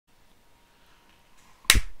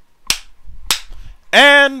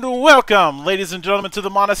And welcome, ladies and gentlemen, to the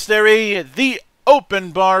monastery, the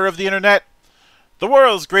open bar of the internet, the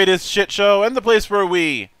world's greatest shit show, and the place where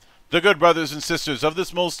we, the good brothers and sisters of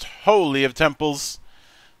this most holy of temples,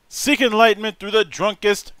 seek enlightenment through the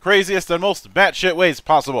drunkest, craziest, and most batshit ways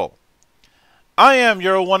possible. I am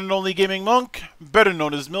your one and only gaming monk, better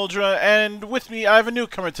known as Mildra, and with me I have a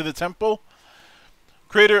newcomer to the temple,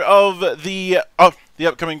 creator of the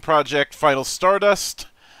upcoming project Final Stardust,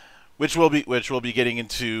 which we'll be getting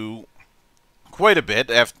into quite a bit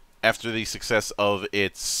after the success of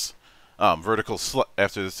its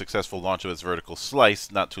after the successful launch of its vertical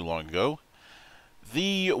slice not too long ago.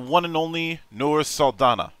 The one and only Nour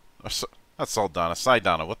Saidana, not Saldana,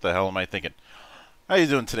 Saidana. What the hell am I thinking? How you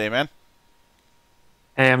doing today, man?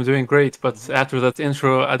 Hey, I'm doing great, but after that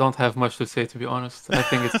intro, I don't have much to say, to be honest. I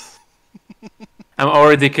think it's... I'm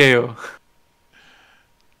already KO.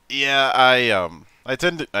 Yeah, I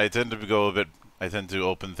tend to go a bit. I tend to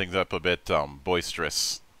open things up a bit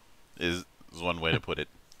boisterous, is one way to put it.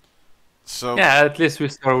 So yeah, at least we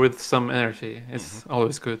start with some energy. It's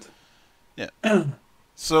always good. Yeah.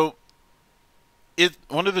 So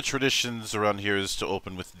one of the traditions around here is to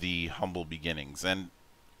open with the humble beginnings, and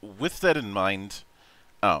with that in mind,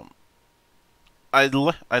 I'd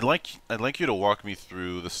like you to walk me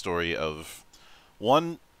through the story of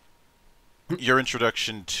your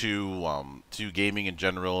introduction to gaming in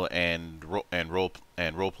general and role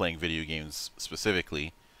playing video games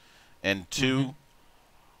specifically, and two,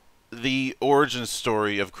 the origin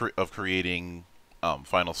story of creating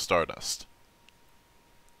Final Stardust.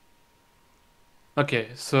 Okay,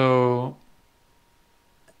 so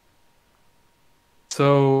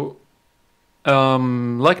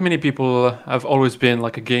like many people, I've always been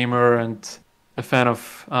like a gamer and a fan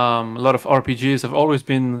of a lot of RPGs. I've always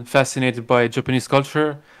been fascinated by Japanese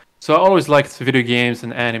culture, so I always liked video games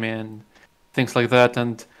and anime and things like that.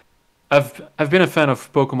 And I've been a fan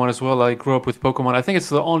of Pokemon as well. I grew up with Pokemon. I think it's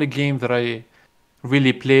the only game that I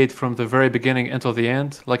really played from the very beginning until the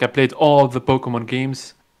end. Like I played all the Pokemon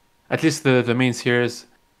games, at least the main series.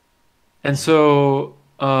 And so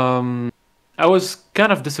I was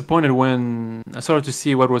kind of disappointed when I started to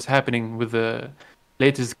see what was happening with the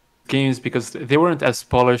latest games because they weren't as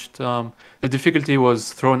polished. The difficulty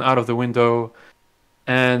was thrown out of the window,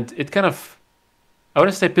 and it kind of, I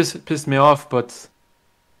wouldn't say pissed me off, but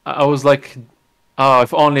I was like, oh,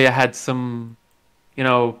 if only I had some,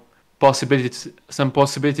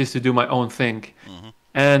 possibilities to do my own thing.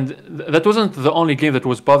 And that wasn't the only game that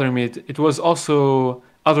was bothering me. It was also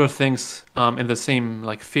other things in the same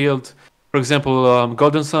like field. For example,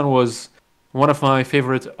 Golden Sun was one of my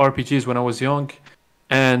favorite RPGs when I was young,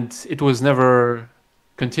 and it was never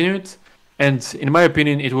continued. And in my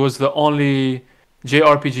opinion, it was the only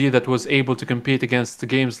JRPG that was able to compete against the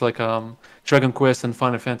games like Dragon Quest and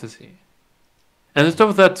Final Fantasy. And on top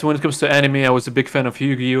of that, when it comes to anime, I was a big fan of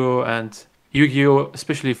Yu-Gi-Oh! And Yu-Gi-Oh!,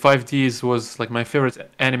 especially 5Ds, was like my favorite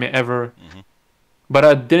anime ever. But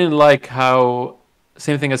I didn't like how,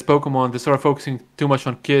 same thing as Pokemon, they started focusing too much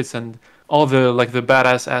on kids and all the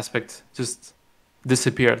badass aspect just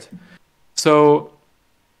disappeared. So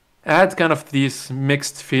I had kind of these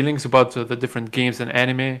mixed feelings about the different games and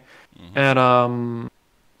anime, and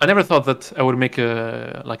I never thought that I would make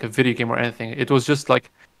a video game or anything. It was just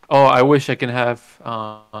like, oh, I wish I can have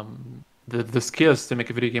the skills to make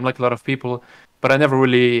a video game like a lot of people, but I never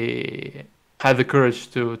really had the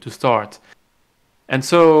courage to start. And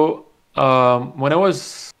so when I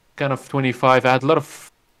was kind of 25, I had a lot of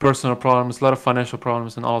personal problems, a lot of financial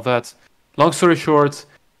problems and all that. Long story short,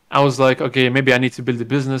 I was like, okay, maybe I need to build a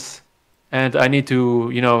business and I need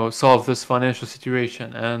to, solve this financial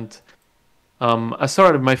situation. And I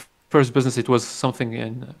started my first business. It was something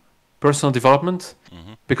in personal development.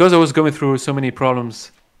 Because I was going through so many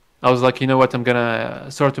problems. I was like, you know what, I'm going to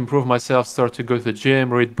start to improve myself, start to go to the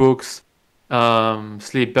gym, read books,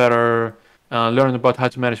 sleep better, learn about how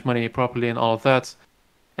to manage money properly and all of that.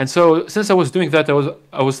 And so since I was doing that,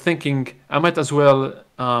 I was thinking I might as well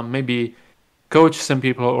maybe coach some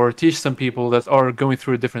people or teach some people that are going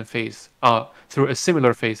through a different phase, through a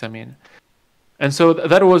similar phase, I mean. And so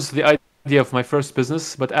that was the idea of my first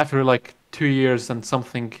business. But after like 2 years and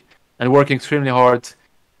something and working extremely hard,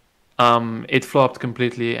 it flopped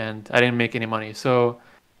completely and I didn't make any money. So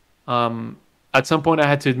at some point I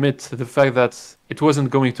had to admit the fact that it wasn't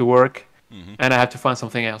going to work and I had to find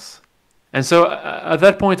something else. And so at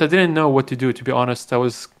that point, I didn't know what to do, to be honest. I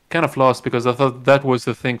was kind of lost because I thought that was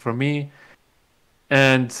the thing for me.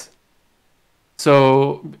 And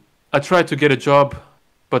so I tried to get a job,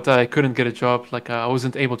 but I couldn't get a job. Like I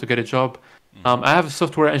wasn't able to get a job. I have a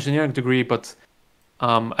software engineering degree, but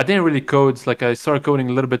I didn't really code. Like I started coding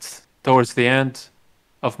a little bit towards the end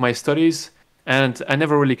of my studies, and I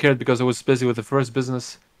never really cared because I was busy with the first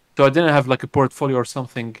business. So I didn't have like a portfolio or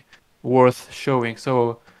something worth showing.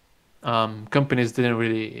 So companies didn't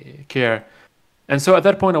really care. And so at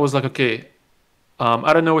that point, I was like, okay,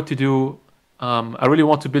 I don't know what to do. I really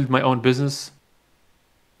want to build my own business.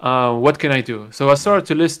 What can I do? So I started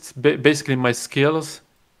to list basically my skills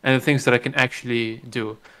and the things that I can actually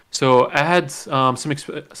do. So I had some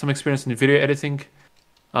experience in video editing.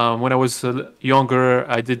 When I was younger,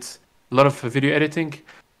 I did a lot of video editing.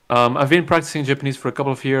 I've been practicing Japanese for a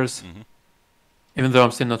couple of years, even though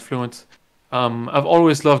I'm still not fluent. I've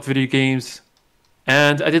always loved video games,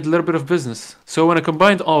 and I did a little bit of business. So when I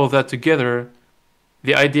combined all of that together,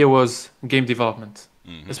 the idea was game development,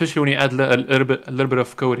 especially when you add a little bit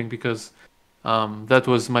of coding, because that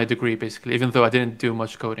was my degree basically, even though I didn't do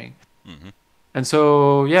much coding. And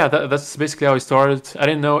so yeah, that's basically how I started. I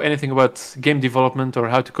didn't know anything about game development or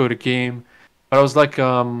how to code a game, but I was like,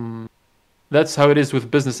 that's how it is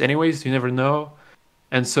with business anyways. You never know,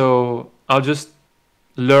 and so I'll just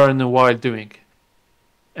learn while doing.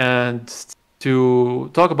 And to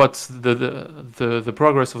talk about the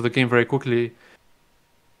progress of the game very quickly,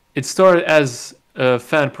 it started as a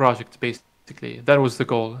fan project, basically. That was the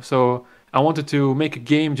goal. So I wanted to make a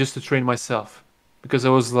game just to train myself, because I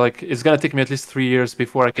was like, it's gonna take me at least 3 years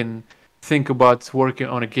before I can think about working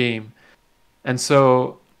on a game. And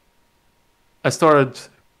so I started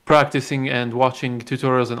practicing and watching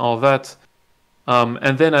tutorials and all that.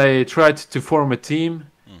 And then I tried to form a team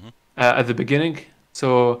at the beginning.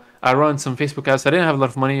 So I run some Facebook ads. I didn't have a lot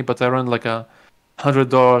of money, but I run like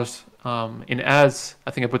 $100 in ads.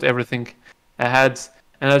 I think I put everything I had,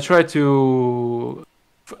 and I tried to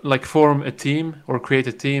like form a team or create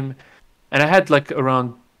a team. And I had like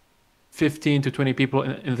around 15 to 20 people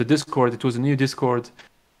in the Discord. It was a new Discord,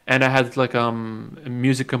 and I had like a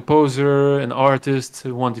music composer, an artist,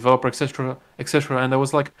 one developer, etc., etc. And I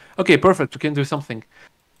was like, okay, perfect, we can do something.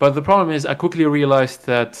 But the problem is, I quickly realized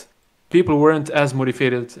that people weren't as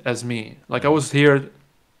motivated as me. Like I was here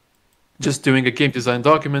just doing a game design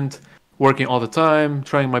document, working all the time,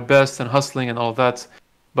 trying my best and hustling and all that.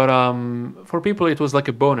 But for people, it was like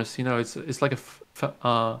a bonus. You know, it's like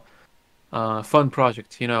a fun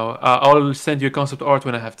project. You know, I'll send you concept art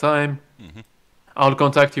when I have time. I'll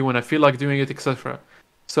contact you when I feel like doing it, etc.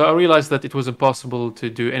 So I realized that it was impossible to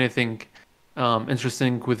do anything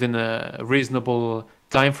interesting within a reasonable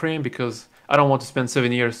time frame, because I don't want to spend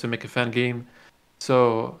 7 years to make a fan game.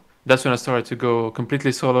 So that's when I started to go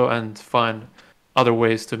completely solo and find other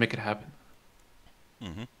ways to make it happen.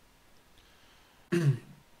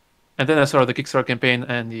 And then I started the Kickstarter campaign,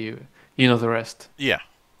 and you know the rest. Yeah.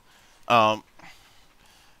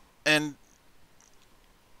 And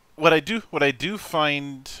what I do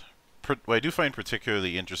find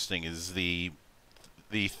particularly interesting is the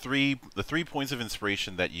 3 points of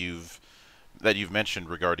inspiration that you've mentioned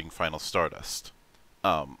regarding Final Stardust.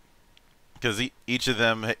 Because each of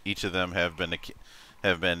them have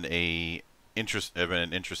been an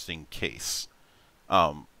interesting case.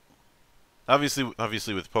 Obviously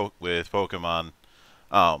with Pokemon,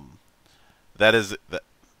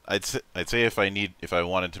 I'd say if I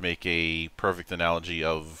wanted to make a perfect analogy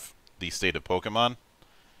of the state of Pokemon,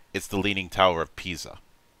 it's the Leaning Tower of Pisa,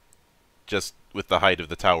 just with the height of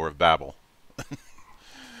the Tower of Babel.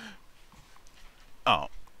 Oh.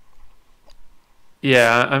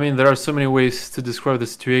 Yeah, I mean, there are so many ways to describe the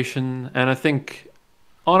situation, and I think,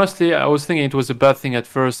 honestly, I was thinking it was a bad thing at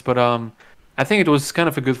first, but I think it was kind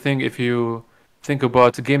of a good thing if you think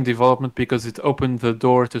about game development, because it opened the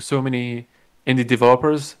door to so many indie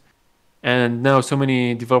developers, and now so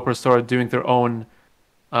many developers started doing their own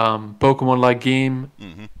Pokemon-like game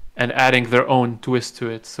and adding their own twist to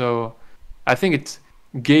it. So I think it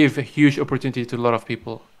gave a huge opportunity to a lot of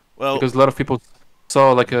people, because a lot of people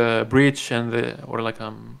saw like a breach or like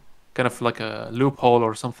kind of like a loophole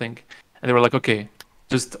or something, and they were like, okay,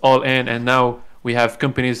 just all in. And now we have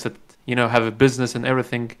companies that have a business and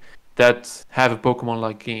everything that have a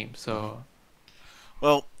Pokemon-like game. So,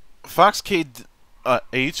 well, Foxcade, a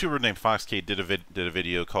YouTuber named Foxcade did a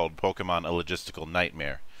video called "Pokemon: A Logistical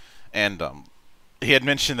Nightmare," and he had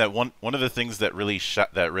mentioned that one of the things that really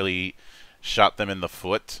shot them in the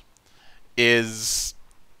foot is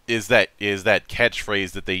that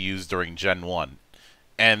catchphrase that they used during Gen 1,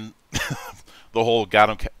 and the whole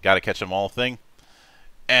gotta catch 'em all thing.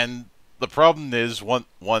 And the problem is,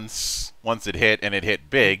 once it hit, and it hit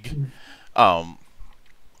big,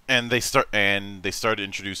 and they started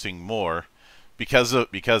introducing more because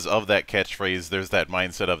of that catchphrase. There's that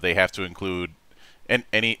mindset of they have to include and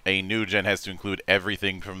a new gen has to include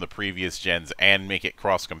everything from the previous gens and make it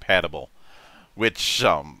cross-compatible, which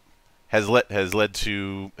has led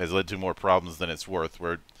to more problems than it's worth.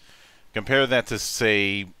 Where compare that to,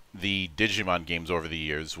 say, the Digimon games over the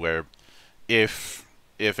years, where if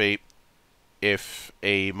a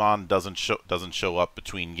mon doesn't show up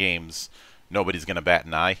between games, nobody's gonna bat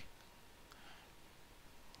an eye.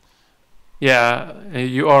 Yeah,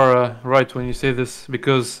 you are right when you say this,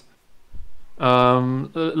 because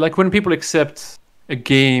like when people accept a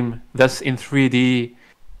game that's in 3D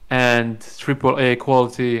and AAA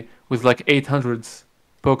quality with like 800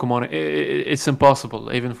 Pokemon, it's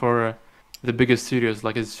impossible even for the biggest studios.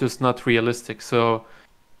 Like, it's just not realistic. So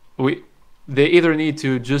they either need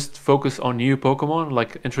to just focus on new Pokemon,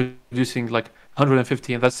 like introducing like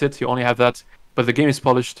 150 and that's it, you only have that, but the game is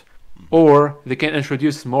polished, or they can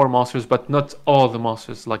introduce more monsters, but not all the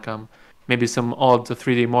monsters, like maybe some odd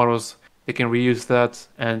 3D models. They can reuse that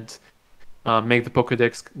and make the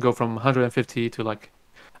Pokédex go from 150 to like,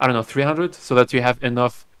 I don't know, 300, so that you have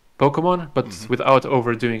enough Pokemon, but without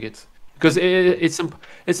overdoing it. Because it's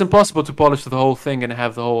impossible to polish the whole thing and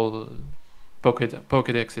have the whole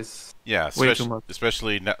Pokédex is way too much.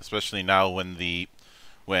 Especially now when the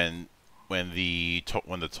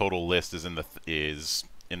total list is in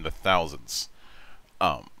the thousands.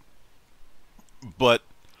 But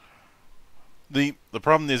the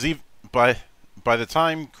problem is, even by the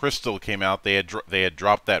time Crystal came out, they had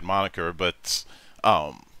dropped that moniker, but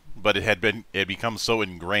it had become so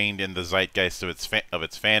ingrained in the zeitgeist of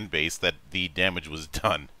its fan base that the damage was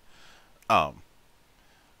done.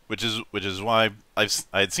 Which is why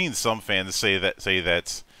I'd seen some fans say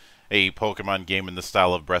that a Pokemon game in the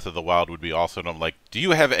style of Breath of the Wild would be awesome. And I'm like, do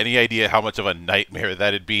you have any idea how much of a nightmare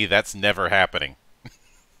that'd be? That's never happening.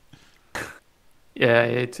 Yeah,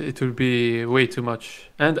 it would be way too much,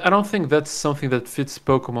 and I don't think that's something that fits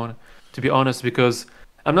Pokemon, to be honest. Because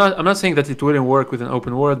I'm not saying that it wouldn't work with an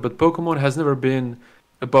open world, but Pokemon has never been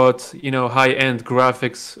about high-end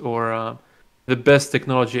graphics or the best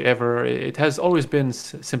technology ever. It has always been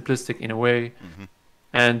simplistic in a way,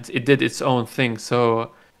 and it did its own thing.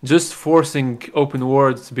 So just forcing open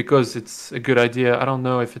worlds because it's a good idea, I don't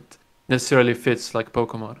know if it necessarily fits like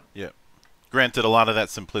Pokemon. Yeah. Granted, a lot of that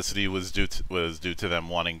simplicity was due to them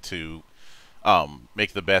wanting to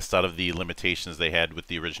make the best out of the limitations they had with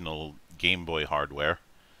the original Game Boy hardware.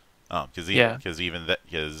 Because even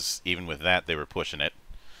with that, they were pushing it.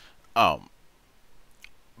 But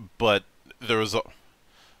there was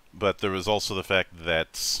also the fact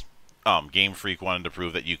that Game Freak wanted to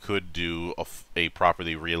prove that you could do a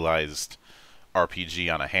properly realized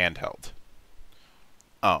RPG on a handheld.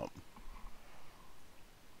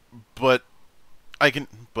 But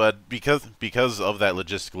because of that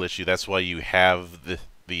logistical issue, that's why you have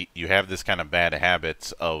this kind of bad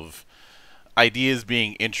habit of ideas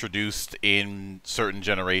being introduced in certain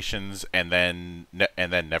generations and then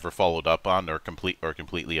never followed up on or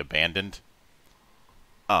completely abandoned.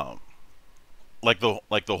 Like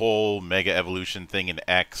the whole Mega Evolution thing in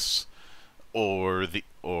X, or the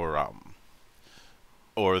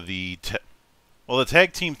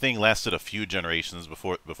tag team thing lasted a few generations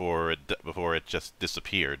before it just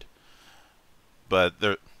disappeared. But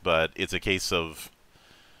it's a case of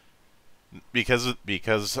because of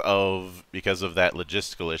that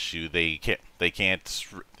logistical issue, they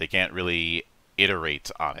can't really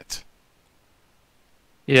iterate on it.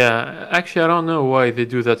 Yeah, actually, I don't know why they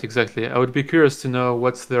do that exactly. I would be curious to know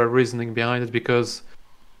what's their reasoning behind it, because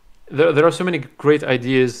there are so many great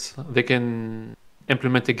ideas they can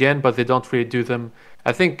implement again, but they don't really do them.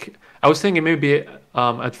 I think I was thinking maybe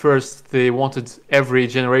at first they wanted every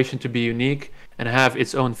generation to be unique and have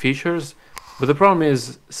its own features, but the problem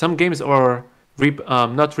is some games are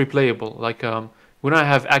not replayable. Like we don't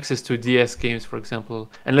have access to DS games, for example,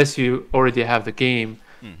 unless you already have the game.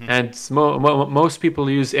 And most people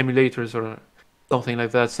use emulators or something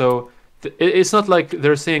like that. So it's not like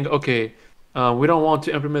they're saying, okay, we don't want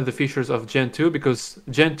to implement the features of Gen 2 because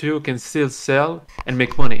Gen 2 can still sell and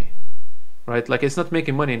make money, right? Like, it's not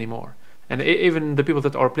making money anymore. And even the people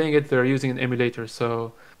that are playing it, they're using an emulator.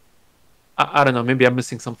 So I don't know, maybe I'm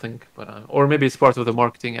missing something, but or maybe it's part of the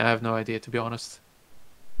marketing. I have no idea, to be honest.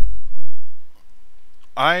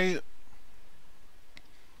 I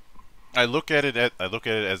look at it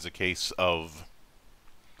as a case of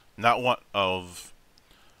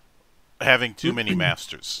having too many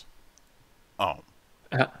masters.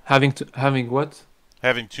 Having what?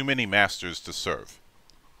 Having too many masters to serve.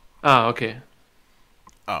 Ah, okay.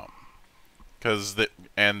 Because the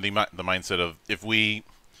mindset of if we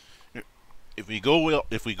if we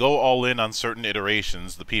go all in on certain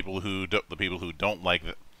iterations, the people who don't like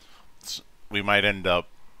it, we might end up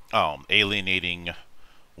alienating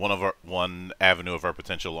one avenue of our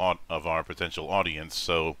potential audience.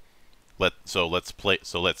 So let's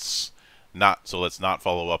not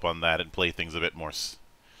follow up on that and play things a bit more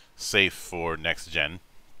safe for next gen.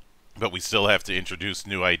 But we still have to introduce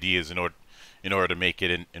new ideas in order to make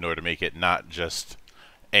it not just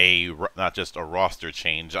a roster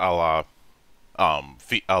change, a la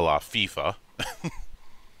FIFA.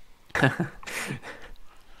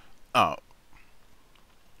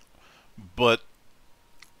 But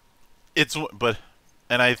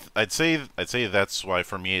I'd say that's why,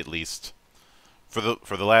 for me at least, for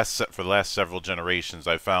the last several generations,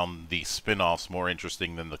 I found the spin-offs more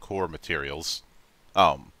interesting than the core materials.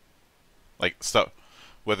 Like stuff,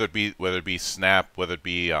 whether it be Snap, whether it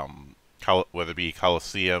be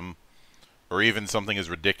Coliseum, or even something as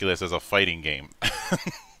ridiculous as a fighting game.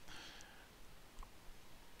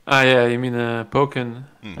 Yeah, you mean Pokken?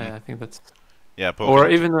 Mm-hmm. I think that's. Yeah, Pokken. Or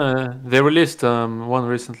even they released one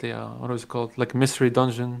recently. What was it called? Like Mystery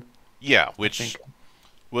Dungeon. Yeah, which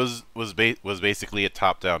was basically a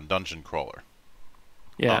top-down dungeon crawler.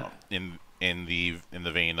 Yeah. In the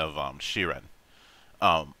vein of Shiren.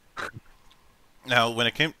 Now, when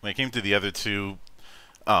it came to the other two,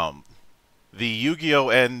 the Yu-Gi-Oh!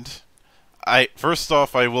 End, first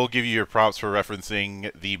off, I will give you your props for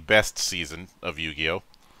referencing the best season of Yu-Gi-Oh!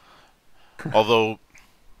 Although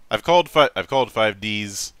I've called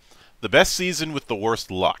 5Ds the best season with the worst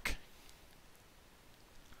luck.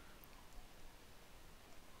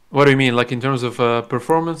 What do you mean, like in terms of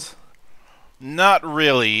performance? Not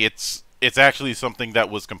really. It's actually something that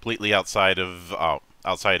was completely outside of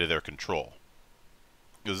their control.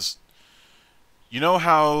 Because you know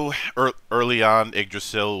how early on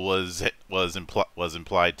Yggdrasil was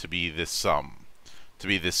implied to be this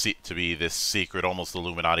secret, almost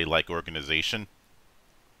Illuminati-like organization.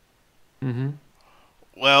 Mm-hmm.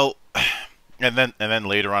 Well, and then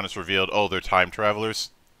later on it's revealed, oh, they're time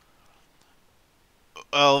travelers.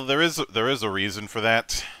 Well, there is a reason for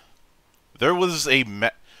that. There was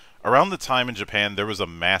around the time in Japan there was a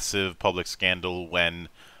massive public scandal when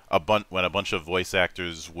a bunch of voice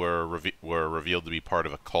actors were revealed to be part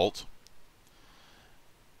of a cult,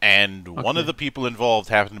 and one of the people involved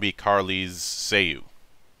happened to be Carly's seiyuu.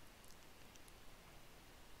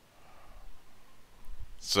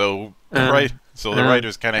 So the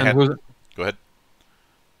writers kind of had. Go ahead.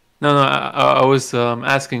 No, I was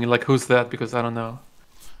asking, like, who's that, because I don't know.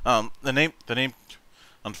 The name.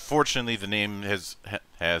 Unfortunately, the name has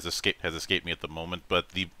escaped me at the moment. But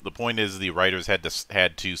the point is, the writers had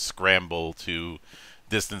to scramble to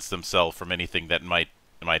distance themselves from anything that might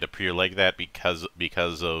appear like that because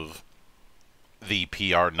of the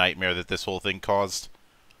PR nightmare that this whole thing caused.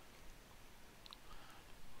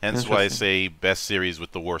 Hence why I say best series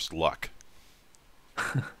with the worst luck.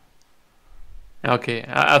 Okay,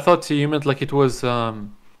 I thought you meant like it was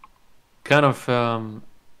kind of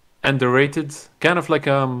underrated, kind of like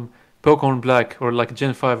Pokemon Black or like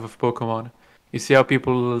Gen 5 of Pokemon. You see how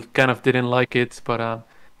people kind of didn't like it, but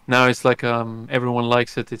now it's like everyone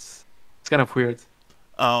likes it. It's kind of weird.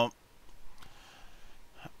 I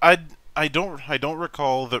don't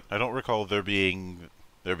recall there being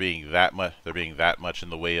that much in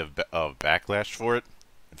the way of backlash for it.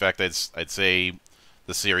 In fact, I'd say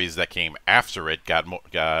the series that came after it got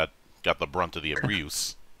the brunt of the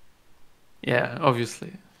abuse. Yeah,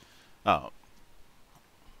 obviously.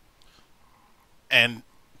 And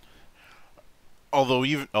although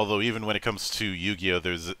even when it comes to Yu-Gi-Oh,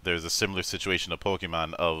 there's a similar situation to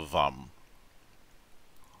Pokemon of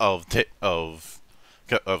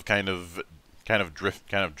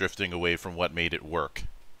kind of drifting away from what made it work.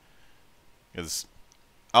 Because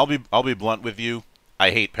I'll be blunt with you, I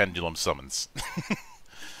hate pendulum summons.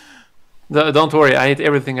 Don't worry, I hate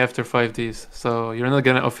everything after 5Ds, so you're not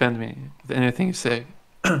gonna offend me with anything you say.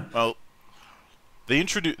 Well, they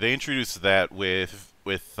introduced that with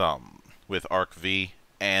Arc V,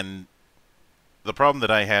 and the problem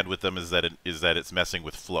that I had with them is that it's messing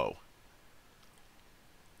with flow.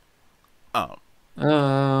 I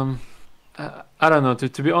don't know.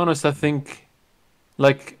 To be honest, I think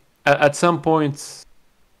like at some point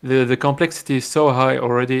the complexity is so high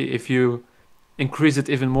already. If you increase it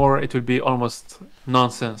even more, it will be almost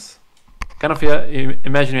nonsense. Kind of, yeah.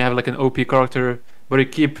 Imagine you have like an OP character, but you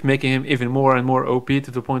keep making him even more and more OP to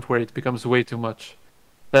the point where it becomes way too much.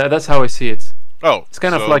 That's how I see it. Oh, it's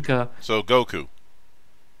kind of like a Goku.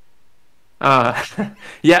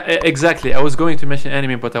 Yeah, exactly. I was going to mention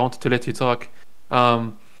anime, but I wanted to let you talk.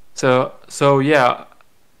 So yeah,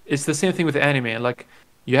 it's the same thing with anime. Like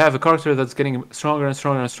you have a character that's getting stronger and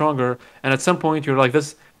stronger and stronger, and at some point you're like,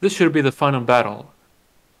 this should be the final battle.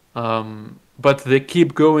 But they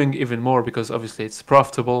keep going even more because obviously it's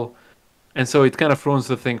profitable, and so it kind of ruins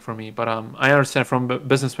the thing for me. But I understand from a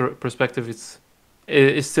business perspective, it's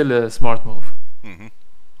still a smart move. Mm-hmm.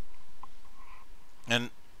 And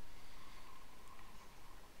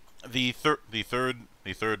the third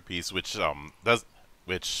piece, which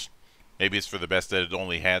maybe it's for the best that it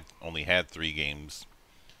only had 3 games,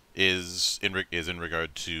 is in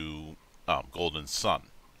regard to Golden Sun.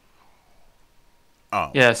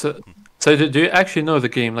 Yeah, so do you actually know the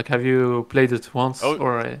game? Like, have you played it once,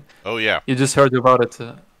 or oh yeah, you just heard about it?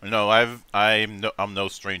 No, I'm no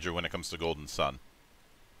stranger when it comes to Golden Sun.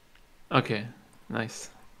 Okay, nice.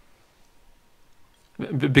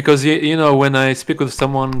 Because you know, when I speak with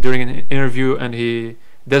someone during an interview and he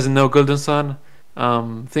doesn't know Golden Sun,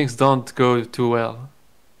 things don't go too well.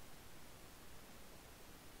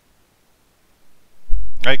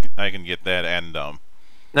 I can get that, and No,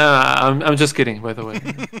 I'm just kidding, by the way.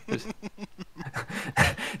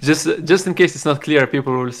 just in case it's not clear,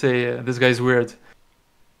 people will say this guy's weird.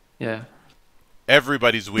 Yeah.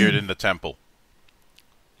 Everybody's weird in the temple.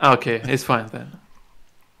 Okay, it's fine then.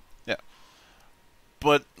 Yeah.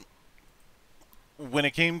 But when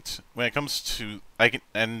it comes to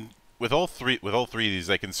with all three of these,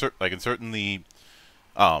 I can certainly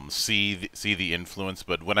see the influence.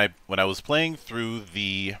 But when I was playing through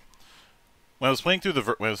the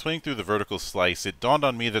vertical slice, it dawned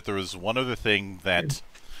on me that there was one other thing that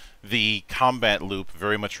the combat loop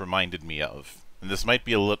very much reminded me of, and this might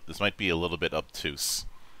be a little bit obtuse.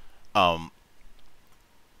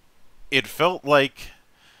 It felt like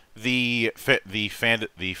the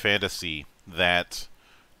fantasy that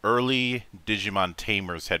early Digimon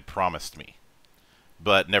tamers had promised me,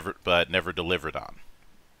 but never delivered on.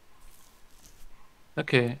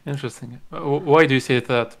 Okay, interesting. Why do you say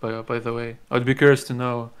that, by the way? I'd be curious to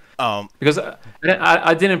know. Because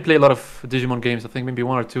I didn't play a lot of Digimon games. I think maybe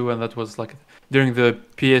 1 or 2, and that was like during the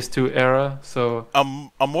PS2 era. So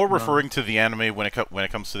I'm more referring to the anime when it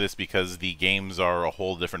comes to this, because the games are a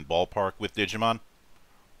whole different ballpark with Digimon.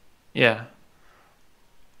 Yeah.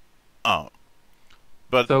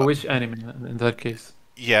 But so which anime in that case?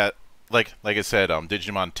 Yeah, like I said,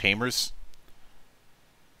 Digimon Tamers.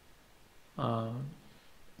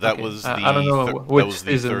 That okay. was the I don't know which that was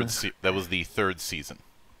the season. that was the 3rd season.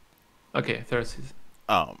 Okay, 3rd season.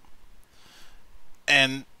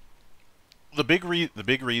 And the big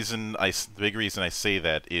reason I say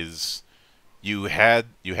that is you had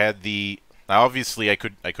the, now obviously I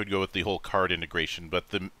could go with the whole card integration, but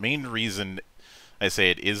the main reason I say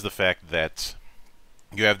it is the fact that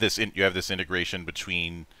you have this integration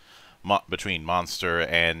between monster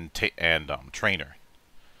and trainer.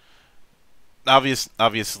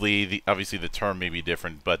 Obviously the term may be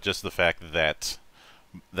different, but just the fact that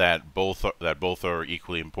both are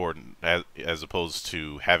equally important, as opposed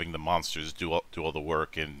to having the monsters do all the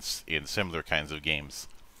work in similar kinds of games.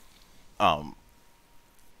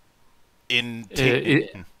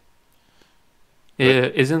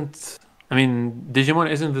 Isn't, I mean, Digimon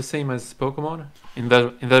isn't the same as Pokemon in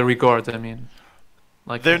that regard. I mean,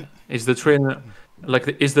 like, is the trainer,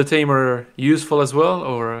 like, is the tamer useful as well,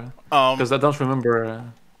 or because I don't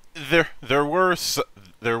remember. There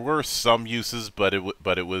were some uses, but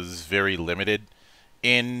it was very limited.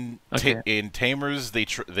 In Tamers,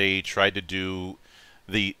 they tried to do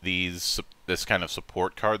this kind of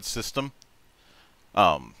support card system.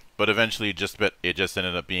 But eventually it just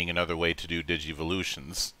ended up being another way to do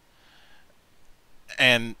Digivolutions.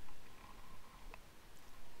 And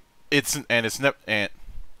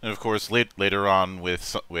of course later on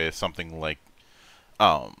with something like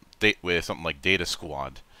Data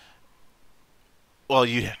Squad. Well,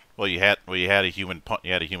 you had a human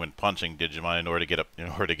punching Digimon in order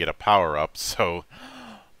to get a power up. So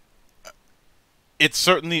it's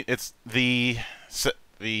the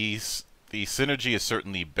synergy has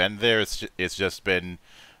certainly been there. It's just been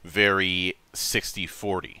very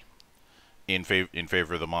 60-40 in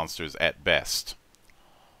favor of the monsters at best.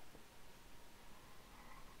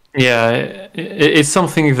 Yeah, it's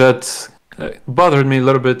something that bothered me a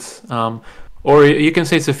little bit. Or you can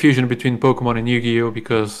say it's a fusion between Pokemon and Yu-Gi-Oh!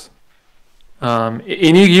 Because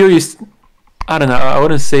in Yu-Gi-Oh! I don't know, I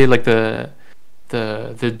wouldn't say like the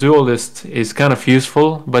duelist is kind of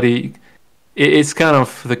useful, but it's kind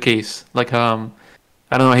of the case. Like, I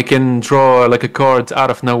don't know, he can draw like a card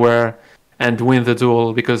out of nowhere and win the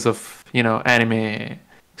duel because of, anime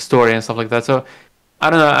story and stuff like that. So I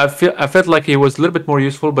don't know, I felt like he was a little bit more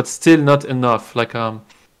useful, but still not enough. Like,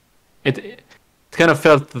 it kind of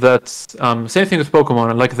felt that same thing with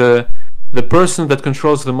Pokemon. Like the person that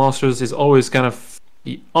controls the monsters is always kind of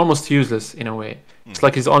almost useless in a way. It's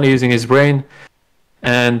like he's only using his brain,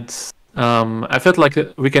 and I felt like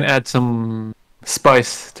we can add some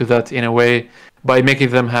spice to that in a way by making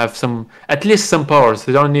them have at least some powers.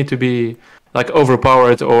 They don't need to be like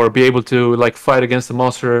overpowered or be able to like fight against the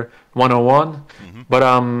monster one-on-one, but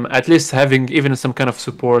at least having even some kind of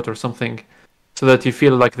support or something, so that you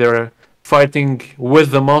feel like they're fighting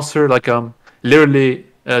with the monster, like literally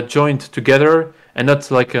joined together, and not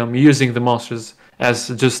like using the monsters as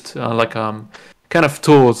just like kind of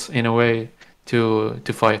tools in a way to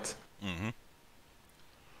fight.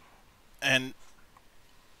 And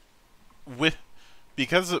with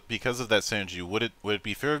because of that synergy, would it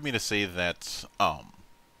be fair of me to say that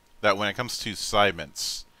that when it comes to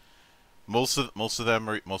assignments, most of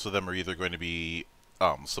them are either going to be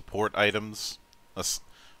support items,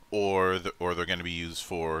 or they're going to be used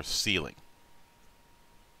for sealing?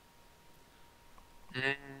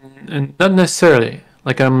 And not necessarily.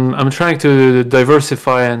 Like I'm trying to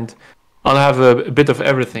diversify, and I'll have a bit of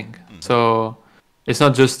everything. So it's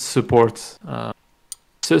not just support.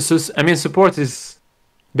 So I mean, support is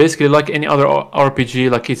basically like any other RPG.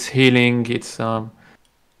 Like it's healing, it's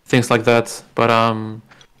things like that. But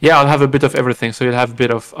yeah, I'll have a bit of everything. So you'll have a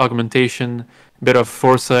bit of augmentation, a bit of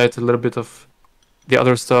foresight, a little bit of the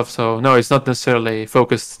other stuff. So no, it's not necessarily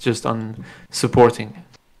focused just on supporting.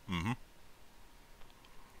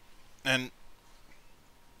 And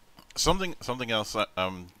something else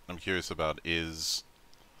I'm curious about is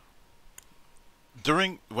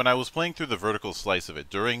when I was playing through the vertical slice of it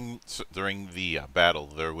during the battle,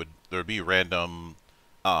 there would be random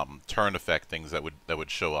turn effect things that would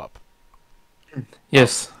show up.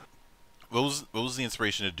 Yes. What was the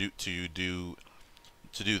inspiration to do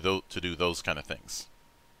those kind of things?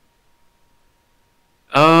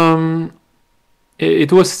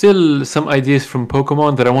 It was still some ideas from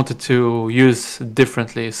Pokemon that I wanted to use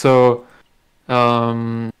differently. So,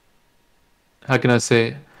 how can I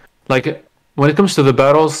say? Like, when it comes to the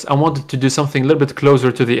battles, I wanted to do something a little bit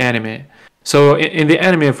closer to the anime. So, in the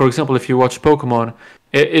anime, for example, if you watch Pokemon,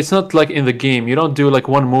 it's not like in the game. You don't do like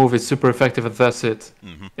one move, it's super effective, and that's it.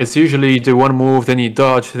 It's usually you do one move, then you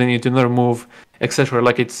dodge, then you do another move, etc.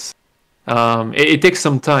 Like it takes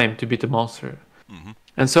some time to beat the monster.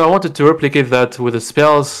 And so I wanted to replicate that with the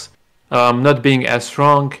spells not being as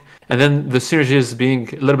strong, and then the synergies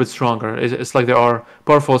being a little bit stronger. It's like they are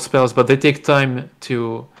powerful spells, but they take time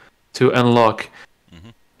to unlock.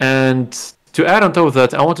 And to add on top of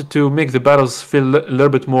that, I wanted to make the battles feel a little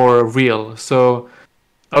bit more real. So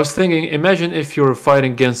I was thinking, imagine if you're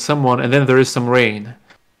fighting against someone and then there is some rain.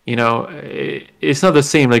 You know, it's not the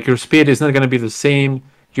same. Like your speed is not going to be the same.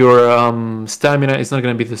 Your stamina is not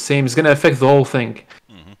going to be the same. It's going to affect the whole thing.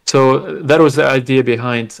 So that was the idea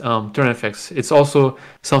behind turn effects. It's also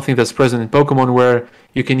something that's present in Pokemon where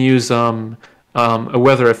you can use a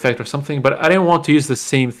weather effect or something. But I didn't want to use the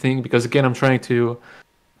same thing because, again, I'm trying to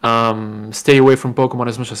stay away from Pokemon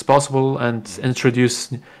as much as possible and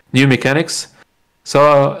introduce new mechanics.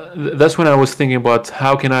 So that's when I was thinking about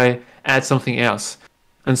how can I add something else.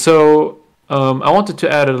 And so I wanted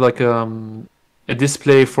to add like a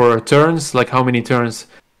display for turns, like how many turns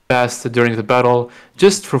passed during the battle,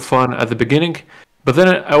 just for fun at the beginning. But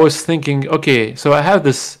then I was thinking, okay, so I have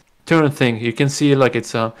this turn thing. You can see like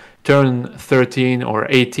it's a turn 13 or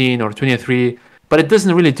 18 or 23, but it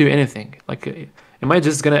doesn't really do anything. Like, am I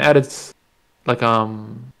just gonna add it like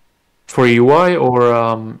for UI,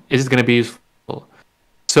 or is it gonna be useful?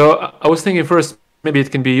 So I was thinking first, maybe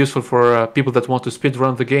it can be useful for people that want to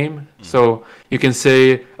speedrun the game. So you can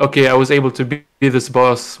say, okay, I was able to be this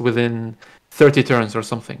boss within 30 turns or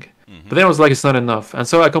something. But then I was like, it's not enough. And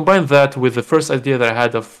so I combined that with the first idea that I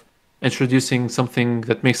had of introducing something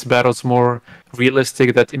that makes battles more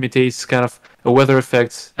realistic, that imitates kind of a weather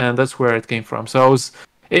effect, and that's where it came from. So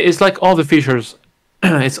it's like all the features,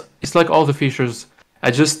 it's like all the features.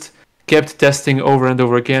 I just kept testing over and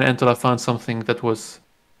over again until I found something that was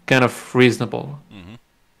kind of reasonable.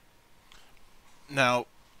 Now,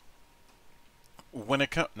 when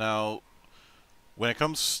it comes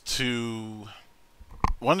to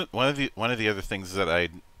one of the other things that I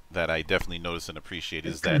definitely notice and appreciate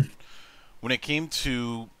is that when it came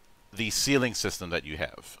to the sealing system that you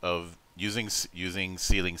have of using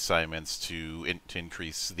sealing assignments to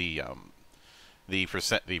increase the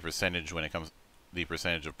percentage when it comes the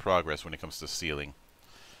percentage of progress when it comes to sealing,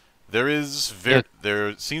 there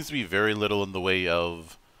seems to be very little in the way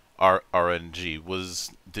of RNG.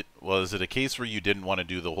 Was it a case where you didn't want to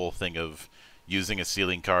do the whole thing of using a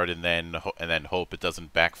sealing card and then hope it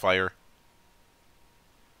doesn't backfire?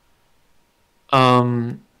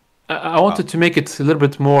 I wanted to make it a little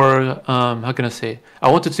bit more, how can I say? I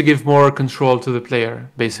wanted to give more control to the player,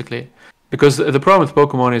 basically. Because the problem with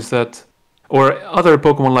Pokemon is that, or other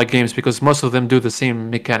Pokemon-like games, because most of them do the same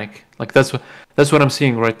mechanic. Like that's what I'm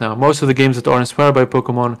seeing right now. Most of the games that are inspired by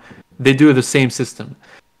Pokemon, they do the same system.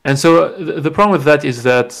 And so the problem with that is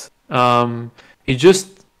that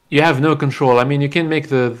you have no control. I mean, you can make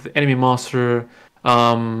the enemy monster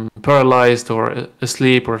paralyzed or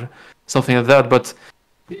asleep or something like that, but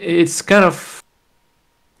it's kind of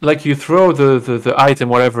like you throw the item,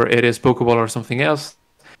 whatever it is, Pokeball or something else,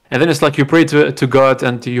 and then it's like you pray to God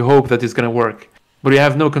and you hope that it's gonna work, but you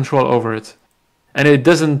have no control over it, and it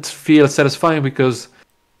doesn't feel satisfying because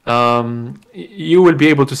you will be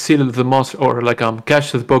able to seal the monster or like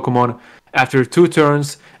catch the Pokemon after 2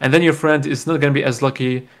 turns, and then your friend is not gonna be as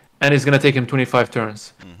lucky, and it's gonna take him 25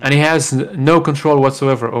 turns, and he has no control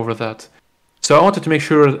whatsoever over that. So I wanted to make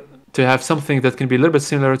sure to have something that can be a little bit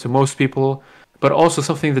similar to most people, but also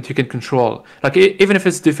something that you can control. Like even if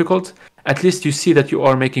it's difficult, at least you see that you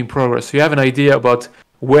are making progress. You have an idea about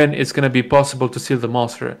when it's going to be possible to seal the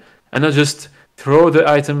monster, and not just throw the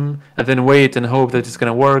item and then wait and hope that it's going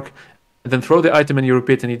to work, and then throw the item and you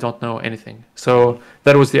repeat and you don't know anything. So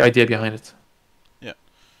that was the idea behind it. Yeah.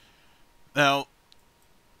 Now,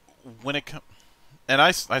 when it comes, and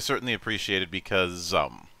I certainly appreciate it because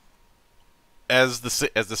as the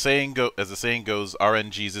saying goes,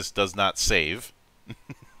 RNGesus does not save.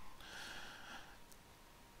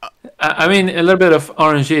 I mean, a little bit of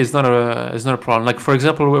RNG is not a problem. Like for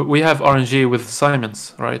example, we have RNG with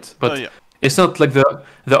Simons, right? But it's not like the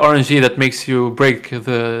RNG that makes you break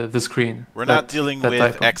the screen. We're not dealing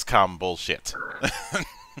with XCOM bullshit.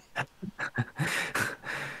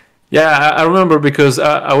 Yeah, I remember because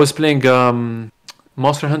I was playing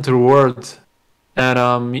Monster Hunter World.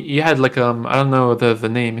 And you had like I don't know the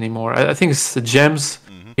name anymore. I think it's gems.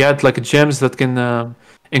 You had like gems that can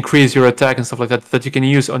increase your attack and stuff like that you can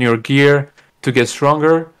use on your gear to get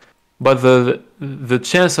stronger. But the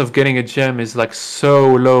chance of getting a gem is like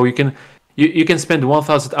so low. You can spend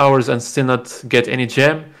 1,000 hours and still not get any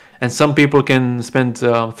gem, and some people can spend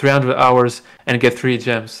 300 hours and get 3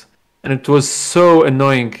 gems. And it was so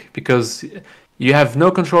annoying because you have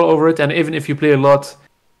no control over it, and even if you play a lot,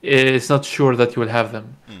 it's not sure that you will have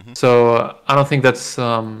them. So I don't think that's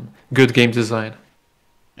good game design.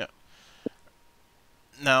 Yeah.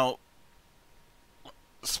 Now,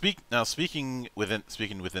 speaking within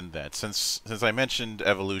that, since I mentioned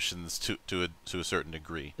evolutions to a certain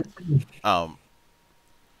degree,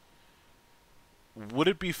 would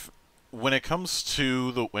it be when it comes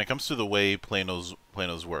to the way Planos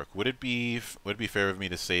work? Would it be fair of me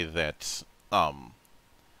to say that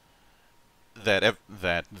that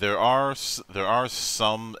there are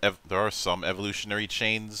some evolutionary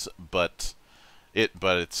chains, but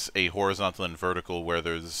it's a horizontal and vertical where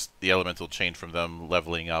there's the elemental chain from them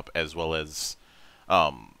leveling up as well as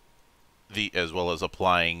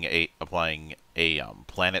applying a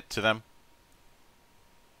planet to them.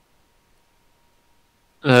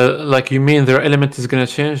 Like you mean their element is gonna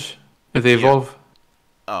change if they evolve?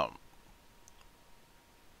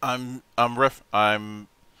 I'm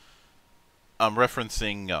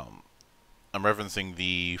referencing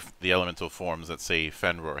the elemental forms that say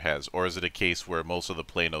Fenrir has, or is it a case where most of the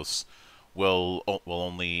Planos will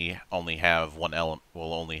only have one element?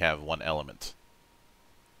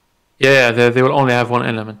 Yeah, they will only have one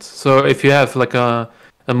element. So if you have like a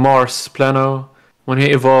Mars Plano, when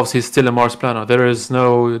he evolves, he's still a Mars Plano. There is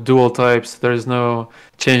no dual types. There is no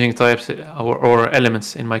changing types or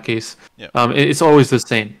elements in my case. Yeah. It's always the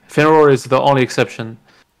same. Fenrir is the only exception.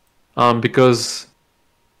 Because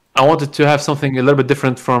I wanted to have something a little bit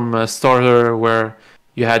different from Starter, where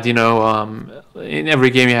you had, in every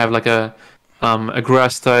game you have like a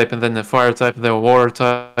grass type and then a fire type and then a water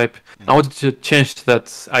type. I wanted to change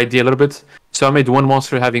that idea a little bit, so I made one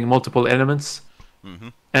monster having multiple elements,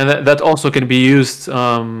 and that also can be used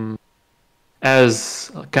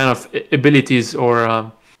as kind of abilities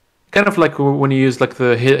or kind of like when you use like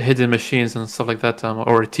the hidden machines and stuff like that,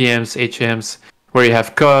 or TMs, HMs, where you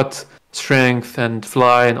have cut, strength, and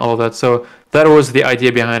fly, and all that. So that was the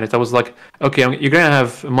idea behind it. I was like, okay, you're gonna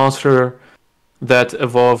have a monster that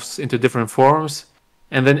evolves into different forms,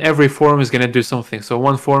 and then every form is gonna do something. So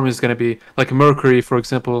one form is gonna be like Mercury, for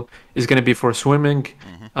example, is gonna be for swimming.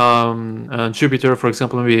 Jupiter, for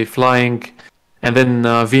example, maybe flying, and then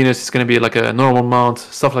Venus is gonna be like a normal mount,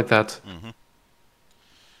 stuff like that.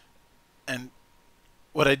 And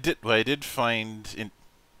what I did find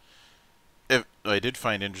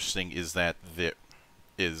interesting is that there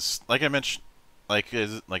is, like I mentioned,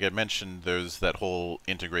 there's that whole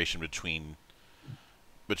integration between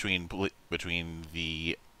between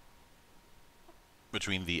the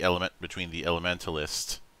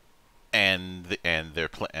elementalist and their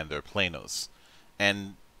planos,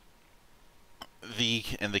 and the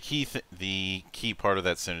key part of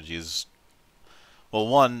that synergy is, well,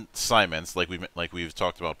 one, Simon's, like we've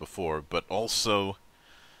talked about before, but also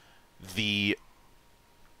the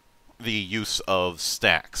use of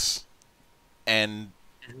stacks, and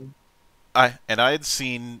I had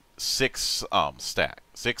seen six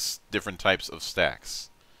different types of stacks.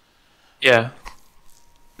 Yeah.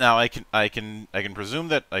 Now I can presume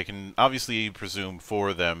that I can obviously presume four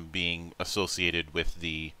of them being associated with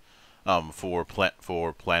the four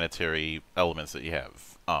planetary elements that you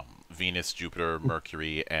have: Venus, Jupiter,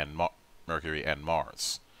 Mercury, and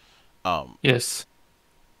Mars. Yes.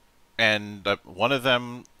 And one of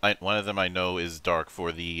them I know is dark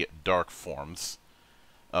for the dark forms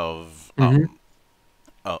of planoses.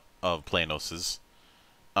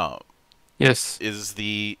 Yes.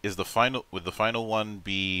 Would the final one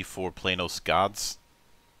be for Planos gods?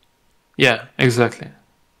 Yeah, exactly.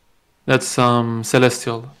 That's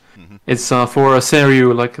celestial. It's for a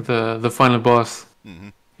scenario like the final boss.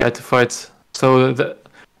 You had to fight. So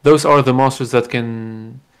those are the monsters that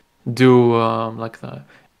can do like the.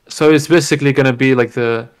 So it's basically gonna be like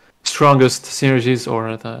the strongest synergies,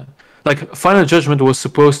 or the like. Final Judgment was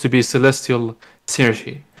supposed to be celestial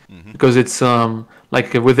synergy because it's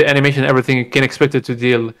like with the animation and everything, you can expect it to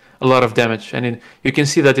deal a lot of damage, and you can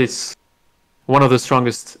see that it's one of the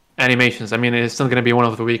strongest animations. I mean, it's not gonna be one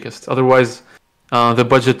of the weakest. Otherwise, the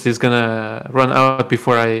budget is gonna run out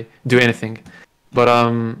before I do anything. But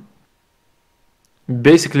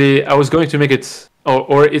basically, I was going to make it,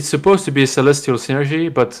 or it's supposed to be a celestial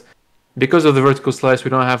synergy, but because of the vertical slice, we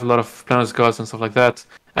don't have a lot of Planos gods and stuff like that.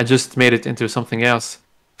 I just made it into something else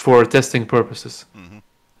for testing purposes.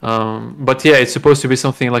 But yeah, it's supposed to be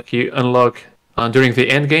something like you unlock during the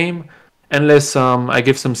end game, unless I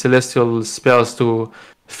give some celestial spells to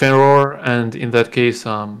Fenrir, and in that case,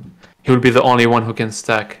 he will be the only one who can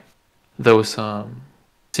stack those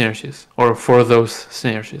synergies, or for those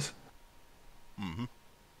synergies.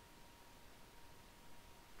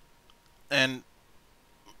 And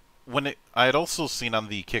I had also seen on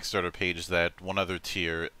the Kickstarter page that one other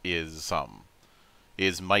tier is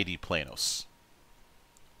Mighty Planos.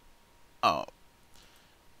 I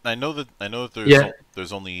know that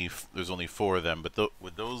there's only four of them, but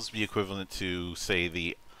would those be equivalent to say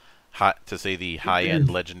the high-end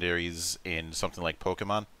legendaries in something like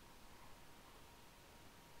Pokemon?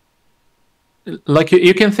 Like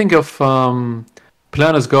you can think of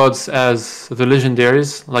Planos gods as the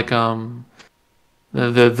legendaries, like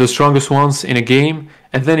the strongest ones in a game,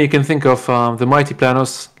 and then you can think of the mighty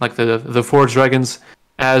Planos, like the four dragons,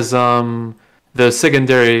 as the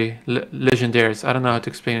secondary legendaries. I don't know how to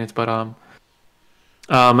explain it, but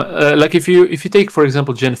like if you take, for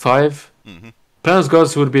example, Gen 5, Planos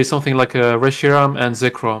gods would be something like a Reshiram and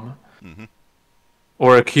Zekrom,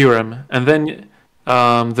 or a Kyurem, and then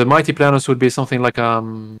the mighty Planos would be something like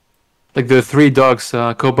the three dogs,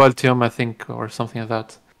 Cobaltium, I think, or something like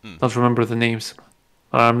that. Don't remember the names.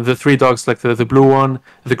 The three dogs, like the blue one,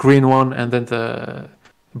 the green one, and then the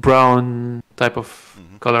brown type of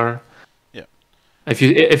color. Yeah. If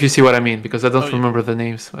you see what I mean, because I don't remember the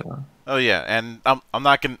names. But, oh yeah, and I'm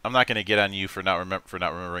not gonna get on you for not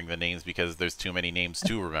remembering the names, because there's too many names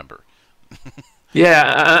to remember.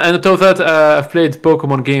 Yeah, and on top of that, I've played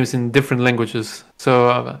Pokemon games in different languages,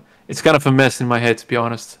 so it's kind of a mess in my head, to be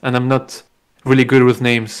honest. And I'm not really good with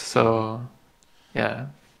names, so yeah.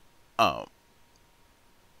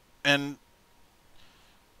 And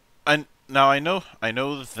I know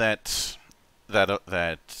that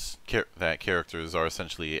characters are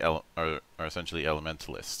essentially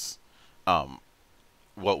elementalists.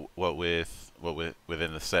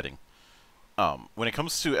 Within the setting. When it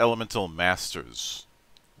comes to elemental masters,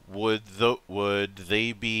 would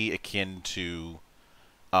they be akin to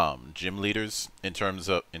gym leaders in terms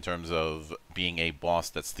of being a boss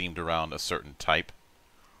that's themed around a certain type?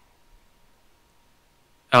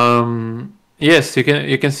 Yes, you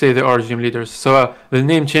can say they are gym leaders. So the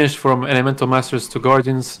name changed from Elemental Masters to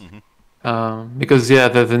Guardians, because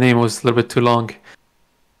the name was a little bit too long.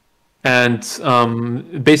 And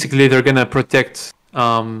basically they're gonna protect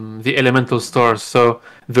the elemental stars. So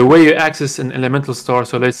the way you access an elemental star,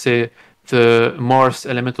 so let's say the Mars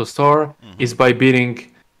elemental star, is by beating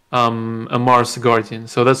a Mars Guardian.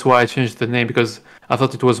 So that's why I changed the name, because I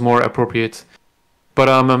thought it was more appropriate. But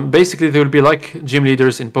basically they will be like gym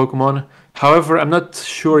leaders in Pokemon. However, I'm not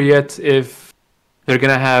sure yet if they're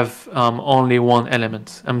gonna have only one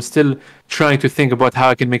element. I'm still trying to think about how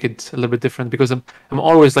I can make it a little bit different, because I'm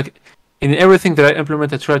always like, in everything that I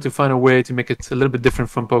implement, I try to find a way to make it a little bit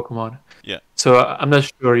different from Pokemon. Yeah. So I'm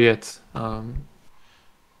not sure yet.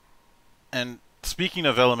 And speaking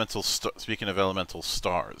of elemental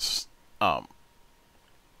stars,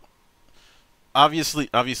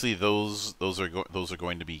 obviously those are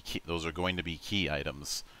going to be key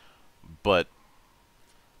items, but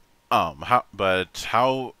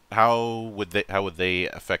how would they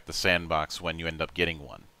affect the sandbox when you end up getting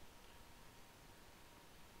one?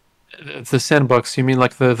 The sandbox, you mean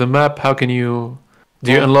like the map? How can you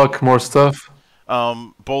unlock more stuff?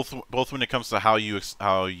 Both when it comes to how you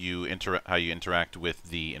interact with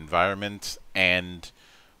the environment, and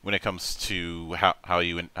when it comes to how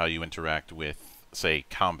you interact with, say,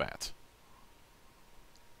 combat.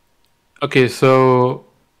 Okay, so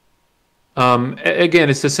again,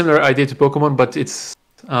 it's a similar idea to Pokemon, but it's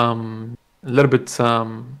a little bit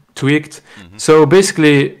tweaked. Mm-hmm. So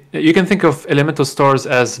basically, you can think of elemental stars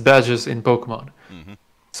as badges in Pokemon. Mm-hmm.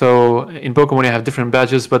 So in Pokemon, you have different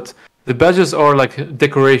badges, but the badges are like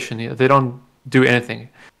decoration. They don't do anything.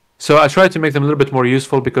 So I try to make them a little bit more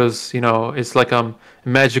useful, because it's like a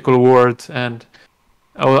magical word, and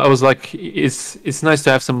I was like, it's nice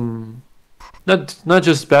to have some, not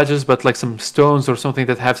just badges, but like some stones or something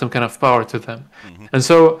that have some kind of power to them. Mm-hmm. And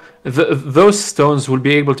so those stones will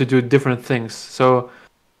be able to do different things. So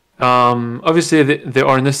obviously they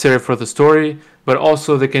are necessary for the story, but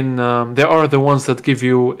also they are the ones that give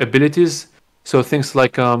you abilities. So things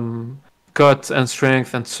like cut and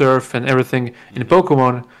strength and surf and everything. Mm-hmm. In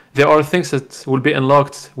Pokemon, there are things that will be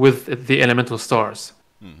unlocked with the elemental stars.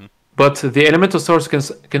 Mm-hmm. But the elemental stars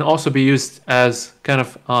can also be used as kind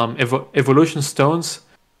of evolution stones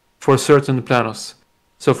for certain planos.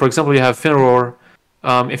 So for example, you have Finroar.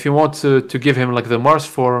 If you want to give him like the Mars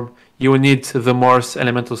form, you will need the Mars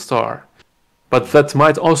elemental star. But that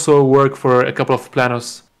might also work for a couple of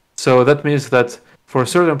planos. So that means that for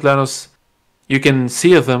certain planos, you can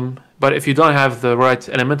see them, but if you don't have the right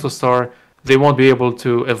elemental star, they won't be able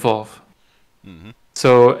to evolve. Mm-hmm.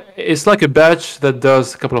 So it's like a badge that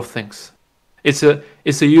does a couple of things. It's a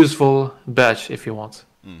useful badge if you want.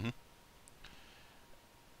 Mm-hmm.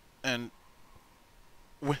 And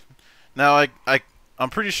now I'm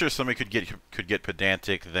pretty sure somebody could get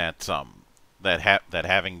pedantic that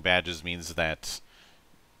having badges means that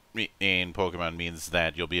in Pokemon means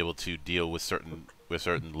that you'll be able to deal with certain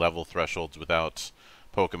level thresholds without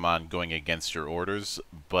Pokemon going against your orders.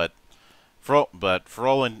 But for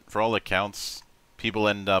all accounts, people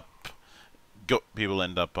end up going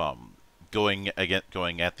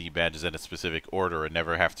at the badges in a specific order and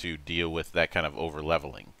never have to deal with that kind of over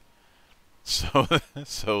leveling. So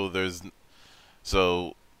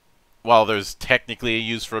while there's technically a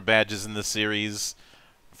use for badges in the series,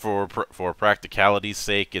 for practicality's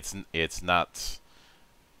sake, it's not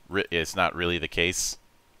really the case.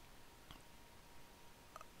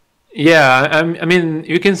 Yeah, I mean,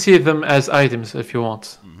 you can see them as items if you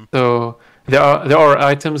want. Mm-hmm. So there are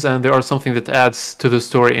items, and there are something that adds to the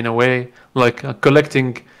story in a way. Like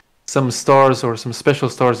collecting some stars or some special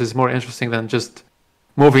stars is more interesting than just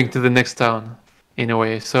moving to the next town in a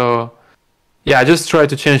way. So yeah, I just try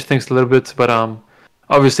to change things a little bit, but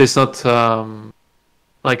obviously it's not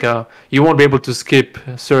like you won't be able to skip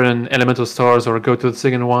certain elemental stars or go to the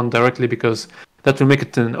second one directly, because that will make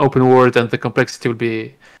it an open world, and the complexity will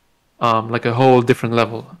be like a whole different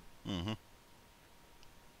level. Mm-hmm.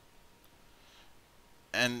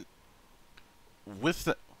 And with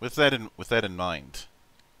that in mind,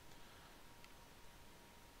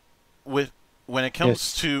 when it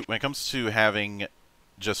comes to having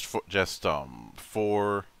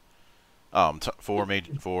four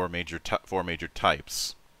major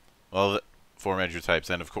types, well, four major types,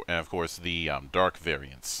 and of course the dark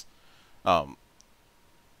variants,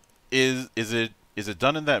 is it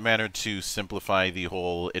done in that manner to simplify the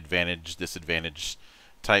whole advantage disadvantage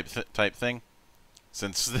type thing?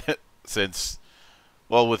 Since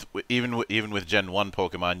well, even with Gen 1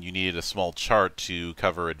 Pokemon, you needed a small chart to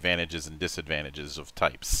cover advantages and disadvantages of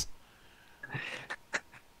types.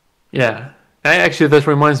 Yeah, actually that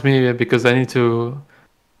reminds me, because I need to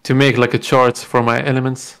make like a chart for my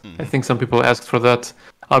elements. Mm-hmm. I think some people asked for that.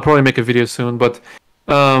 I'll probably make a video soon, but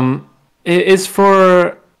it's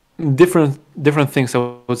for different things,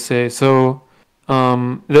 I would say. So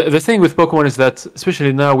the thing with Pokemon is that,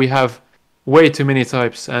 especially now, we have way too many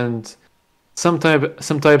types, and some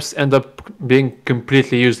types end up being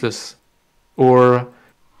completely useless, or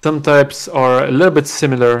some types are a little bit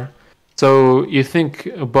similar. So you think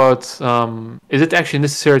about, is it actually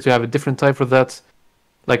necessary to have a different type for that?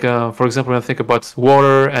 Like for example, when I think about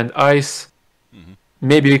water and ice,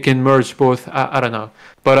 maybe you can merge both. I don't know,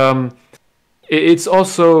 but it's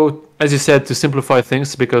also, as you said, to simplify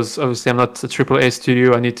things, because obviously I'm not a AAA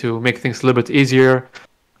studio. I need to make things a little bit easier.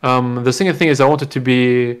 The second thing is I wanted to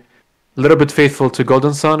be a little bit faithful to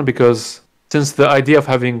Golden Sun, because since the idea of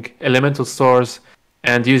having elemental stars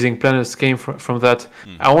and using planets came from that,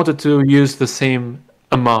 I wanted to use the same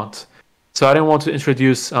amount. So I didn't want to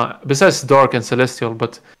introduce, besides Dark and Celestial,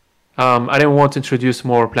 but I didn't want to introduce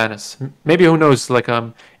more planets. Maybe, who knows, like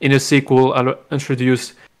in a sequel I'll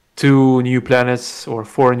introduce 2 new planets or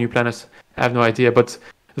 4 new planets. I have no idea. But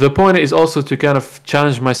the point is also to kind of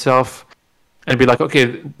challenge myself and be like,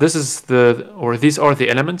 okay, these are the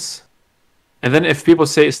elements. And then if people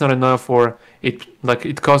say it's not enough, or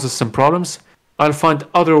it causes some problems, I'll find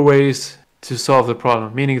other ways to solve the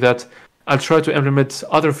problem. Meaning that I'll try to implement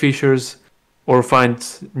other features or find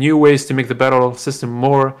new ways to make the battle system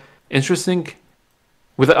more interesting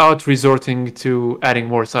without resorting to adding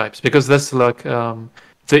more types, because that's like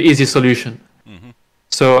the easy solution.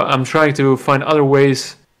 So I'm trying to find other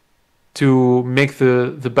ways to make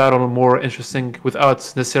the battle more interesting without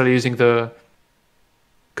necessarily using the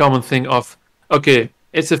common thing of, okay,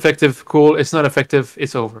 it's effective, cool, it's not effective,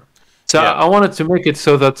 it's over. So I wanted to make it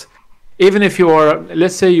so that even if you are,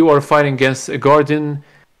 let's say you are fighting against a Guardian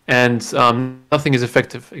and nothing is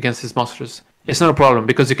effective against his monsters, it's not a problem,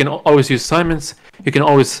 because you can always use Simons, you can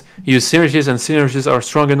always use synergies, and synergies are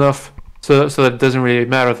strong enough so that it doesn't really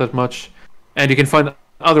matter that much. And you can find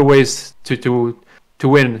other ways to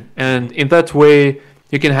win. And in that way,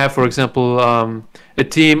 you can have, for example, a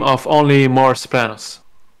team of only Mars Planos.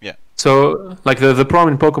 Yeah. So, like, the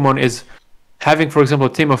problem in Pokemon is having, for example,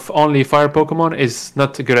 a team of only fire Pokemon is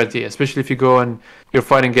not a good idea, especially if you go and you're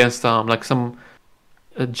fighting against like some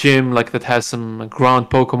gym like that has some ground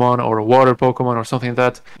Pokemon or a water Pokemon or something like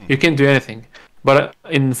that. You can't do anything. But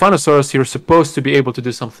in Phannosaurus, you're supposed to be able to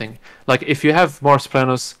do something. Like, if you have Mars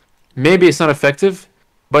Planos, maybe it's not effective,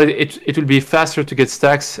 but it will be faster to get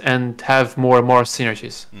stacks and have more Mars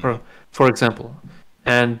synergies, for example.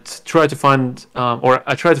 And try to find, or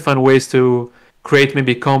I try to find ways to create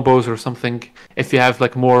maybe combos or something if you have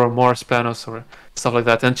like more Mars Planos or stuff like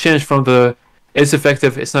that, and change from the it's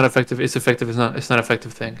effective, it's not effective, it's effective, it's not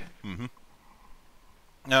effective thing.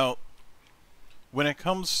 Now, when it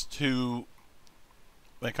comes to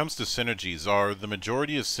synergies, are the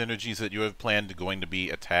majority of synergies that you have planned going to be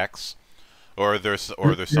attacks, or are there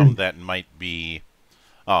some that might be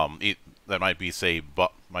say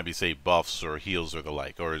buffs or heals or the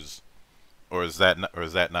like, or is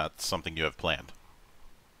that not something you have planned?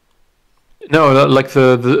 No, like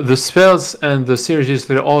the spells and the synergies,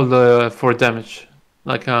 they're all for damage.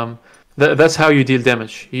 Like that's how you deal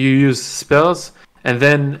damage. You use spells, and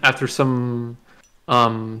then after some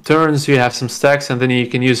turns, you have some stacks, and then you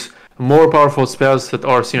can use more powerful spells that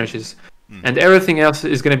are synergies. And everything else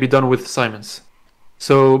is going to be done with Simons.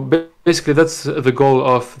 So basically, that's the goal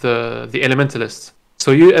of the Elementalist. So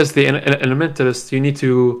you, as the Elementalist, you need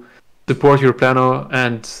to support your Plano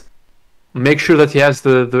and make sure that he has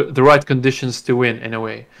the right conditions to win, in a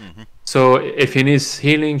way. So if he needs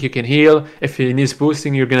healing, you can heal. If he needs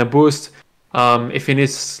boosting, you're going to boost. If he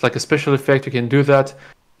needs like a special effect, you can do that.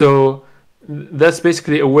 So that's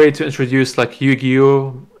basically a way to introduce like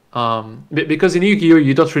Yu-Gi-Oh! Because in Yu-Gi-Oh!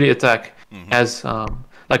 You don't really attack as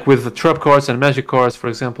like with the trap cards and magic cards, for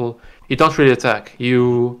example, you don't really attack.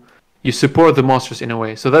 You support the monsters in a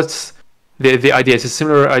way. So that's the idea. It's a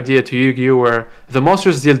similar idea to Yu-Gi-Oh! Where the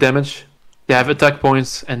monsters deal damage, they have attack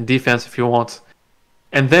points and defense if you want,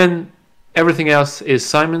 and then everything else is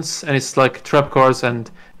Simons, and it's like trap cards and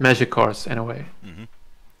magic cards in a way.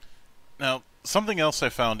 Now, something else I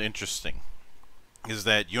found interesting is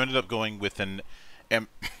that you ended up going with an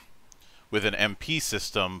MP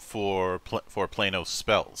system for Plano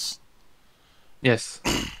spells. Yes.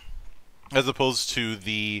 As opposed to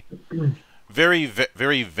the very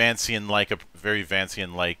Vancian-like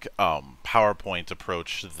PowerPoint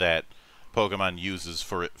approach that Pokemon uses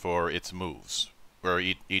for its moves, where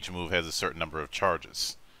each move has a certain number of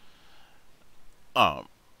charges.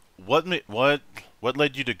 What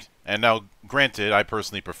led you to? And now, granted, I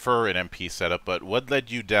personally prefer an MP setup, but what led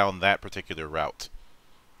you down that particular route?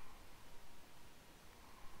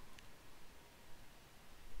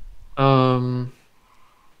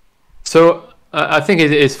 So I think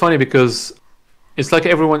it's funny because it's like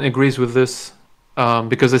everyone agrees with this,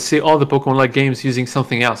 because I see all the Pokemon-like games using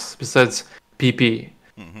something else besides PP.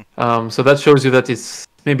 So that shows you that it's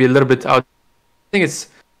maybe a little bit out. I think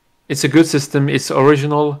it's a good system. It's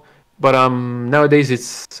original, but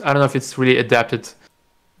nowadays I don't know if it's really adapted.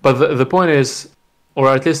 But the point is, or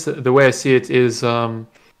at least the way I see it is,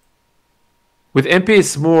 with MP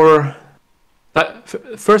it's more.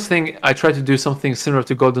 First thing, I try to do something similar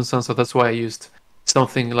to Golden Sun, so that's why I used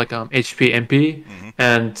something like HP MP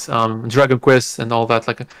and Dragon Quest and all that.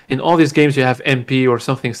 Like in all these games, you have MP or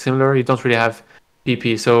something similar. You don't really have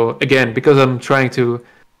PP. So again, because I'm trying to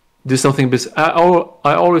do something, I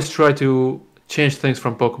always try to change things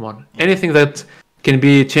from Pokemon. Anything that can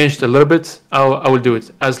be changed a little bit, I will do it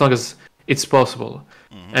as long as it's possible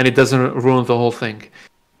and it doesn't ruin the whole thing.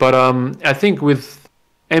 But I think with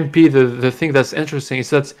MP, the thing that's interesting is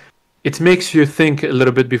that it makes you think a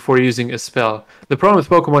little bit before using a spell. The problem with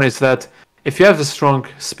Pokemon is that if you have a strong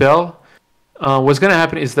spell, what's going to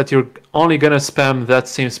happen is that you're only going to spam that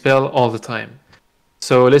same spell all the time.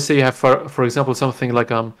 So let's say you have, for example, something like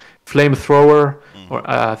Flamethrower, or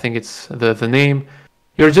I think it's the name.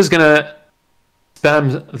 You're just going to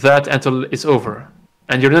spam that until it's over,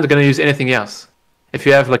 and you're not going to use anything else. If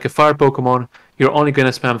you have like a Fire Pokemon, you're only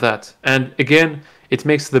going to spam that. And again, it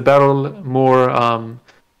makes the battle more,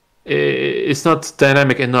 it's not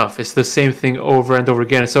dynamic enough. It's the same thing over and over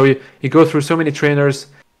again. So you go through so many trainers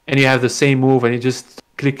and you have the same move and you just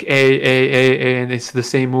click A, and it's the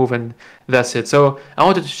same move and that's it. So I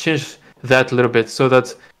wanted to change that a little bit so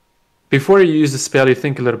that before you use the spell, you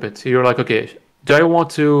think a little bit. You're like, okay, do I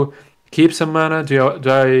want to keep some mana? Do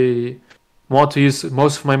I want to use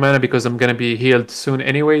most of my mana because I'm going to be healed soon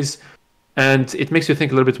anyways? And it makes you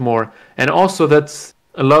think a little bit more. And also that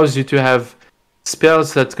allows you to have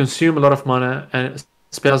spells that consume a lot of mana and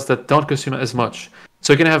spells that don't consume as much.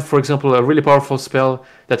 So you can have, for example, a really powerful spell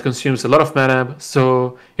that consumes a lot of mana,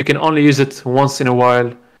 so you can only use it once in a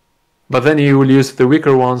while, but then you will use the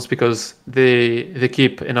weaker ones because they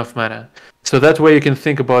keep enough mana. So that way you can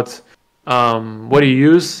think about what you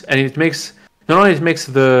use, and it makes, not only it makes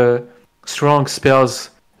the strong spells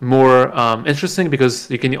more interesting because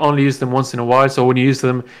you can only use them once in a while, so when you use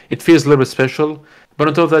them it feels a little bit special, but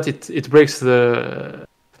on top of that it breaks the,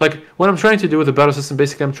 like what I'm trying to do with the battle system,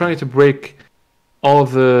 basically I'm trying to break all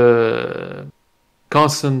the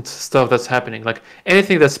constant stuff that's happening. Like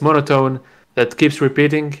anything that's monotone that keeps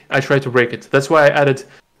repeating, I try to break it. That's why I added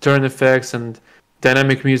turn effects and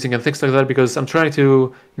dynamic music and things like that, because I'm trying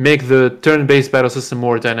to make the turn-based battle system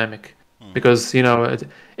more dynamic. Because, you know,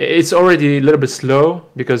 it's already a little bit slow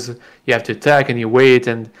because you have to attack and you wait,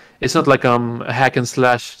 and it's not like a hack and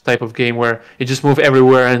slash type of game where you just move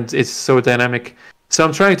everywhere and it's so dynamic. So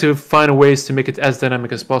I'm trying to find ways to make it as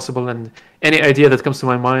dynamic as possible, and any idea that comes to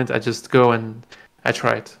my mind, I just go and I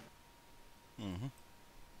try it.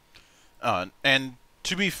 And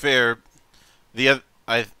to be fair,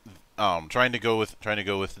 trying to go with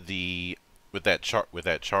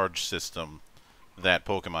that charge system that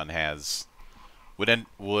Pokemon has would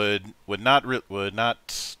not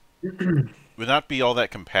be all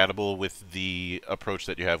that compatible with the approach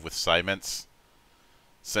that you have with Siments,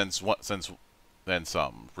 since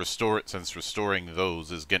restoring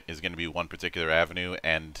those is going to be one particular avenue,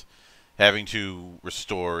 and having to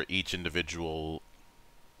restore each individual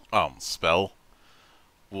spell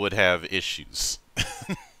would have issues.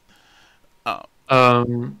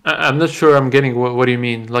 I'm not sure I'm getting what do you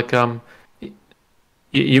mean. Like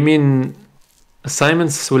you mean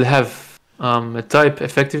assignments will have a type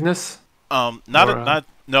effectiveness? No.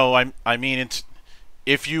 I mean it's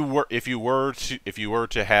if you were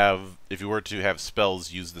to have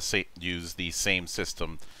spells use the same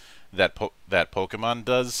system that Pokemon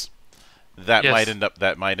does, that Yes.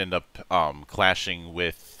 might end up clashing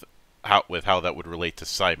with how that would relate to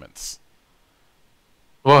Simons.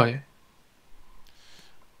 Why?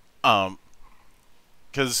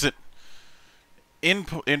 Because in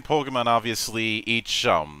Pokemon, obviously each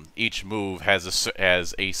move has a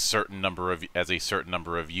certain number of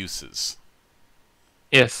uses.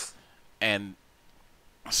 Yes. And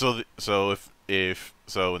so if you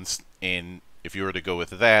were to go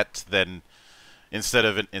with that, then instead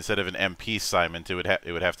of an MP assignment, it would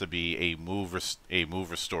have to be a move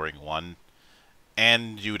restoring one,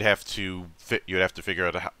 and you would have to figure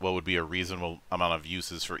out what would be a reasonable amount of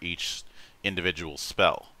uses for each individual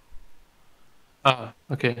spell.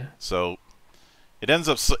 Okay. So it ends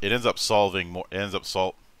up solving more.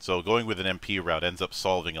 So going with an MP route ends up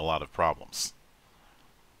solving a lot of problems.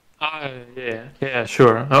 Yeah,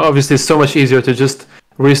 sure. Obviously, it's so much easier to just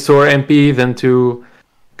restore MP than to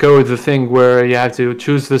go with the thing where you have to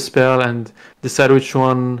choose the spell and decide which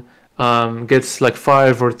one gets like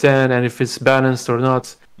 5 or 10, and if it's balanced or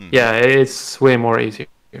not. Yeah, it's way more easier,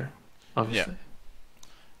 obviously.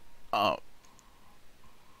 Yeah.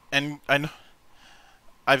 And I know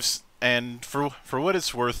And for what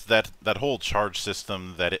it's worth, that whole charge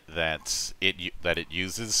system that it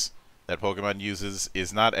uses, that Pokemon uses,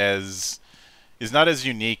 is not as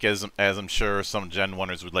unique as I'm sure some Gen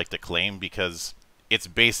 1ers would like to claim, because it's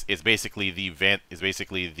basically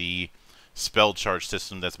the spell charge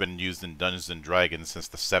system that's been used in Dungeons and Dragons since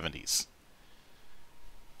the 70s.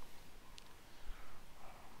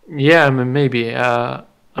 Yeah, I mean, maybe. I'm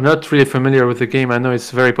not really familiar with the game. I know it's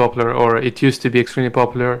very popular, or it used to be extremely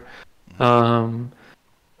popular.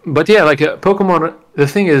 But yeah, like Pokemon. The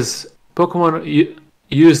thing is, Pokemon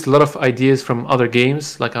used a lot of ideas from other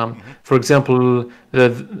games. Like for example,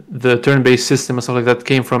 the turn-based system and stuff like that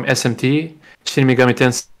came from SMT, Shin Megami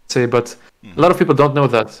Tensei. But a lot of people don't know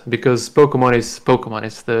that, because Pokemon is Pokemon.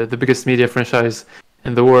 It's the biggest media franchise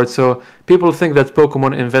in the world. So people think that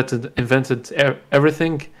Pokemon invented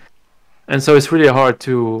everything, and so it's really hard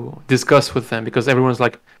to discuss with them, because everyone's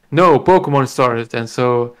like, no, Pokemon started, and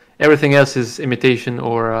so everything else is imitation,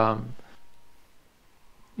 or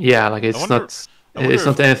yeah, like it's not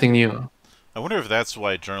anything new. I wonder if that's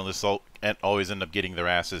why journalists always end up getting their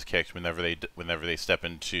asses kicked whenever they step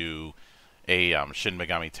into a Shin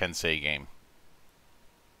Megami Tensei game.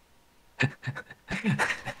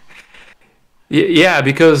 Yeah,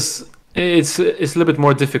 because it's a little bit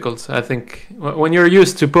more difficult. I think when you're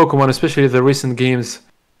used to Pokemon, especially the recent games,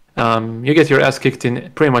 you get your ass kicked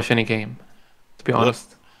in pretty much any game, to be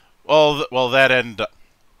honest. I'd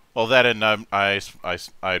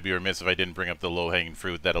be remiss if I didn't bring up the low-hanging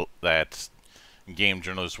fruit that game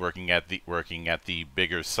journalists working at the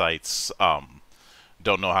bigger sites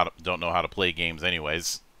don't know how to play games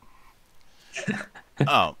anyways.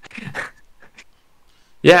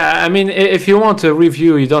 Yeah, I mean, if you want a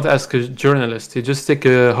review, you don't ask a journalist. You just take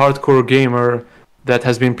a hardcore gamer that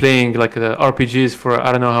has been playing like the RPGs for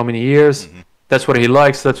I don't know how many years. Mm-hmm. That's what he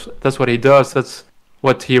likes. That's what he does. That's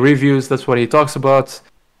what he reviews. That's what he talks about,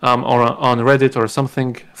 or on Reddit or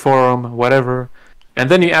something, forum, whatever. And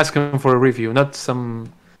then you ask him for a review, not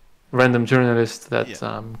some random journalist that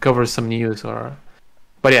covers some news or.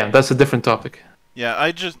 But yeah, that's a different topic. Yeah,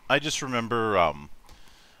 I just remember.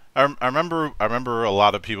 I remember a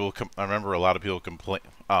lot of people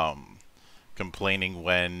complaining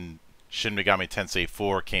when Shin Megami Tensei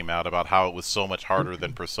 4 came out about how it was so much harder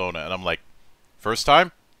than Persona, and I'm like, first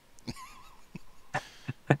time?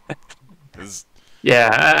 Yeah,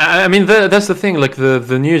 I mean that's the thing. Like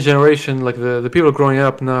the new generation, like the people growing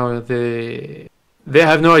up now, they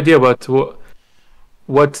have no idea about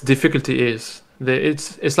what difficulty is.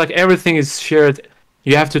 It's like everything is shared.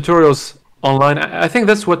 You have tutorials online. I think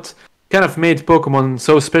that's what kind of made Pokemon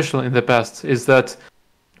so special in the past, is that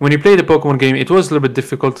when you played the Pokemon game, it was a little bit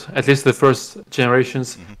difficult, at least the first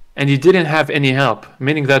generations, and you didn't have any help,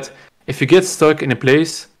 meaning that if you get stuck in a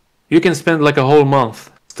place, you can spend like a whole month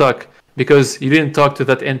stuck because you didn't talk to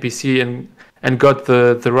that NPC and got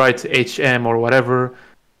the right HM or whatever,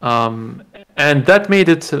 and that made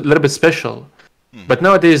it a little bit special. But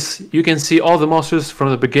nowadays, you can see all the monsters from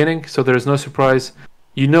the beginning, so there's no surprise.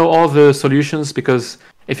 You know all the solutions, because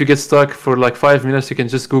if you get stuck for like 5 minutes, you can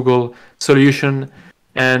just Google solution.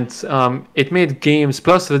 And it made games,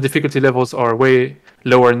 plus the difficulty levels are way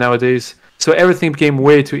lower nowadays. So everything became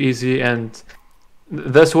way too easy. And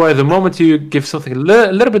that's why the moment you give something a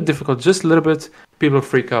little bit difficult, just a little bit, people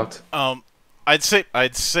freak out. I'd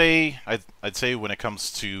say when it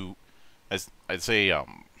comes to, I'd say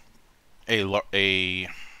a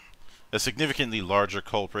significantly larger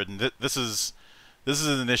culprit, and this is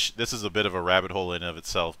a bit of a rabbit hole in of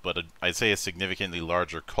itself, but I'd say a significantly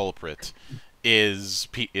larger culprit is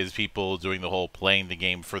people doing the whole playing the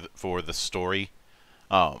game for the story,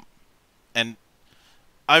 and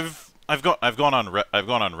I've gone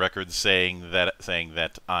on record saying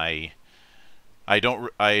that I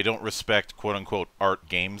don't respect quote unquote art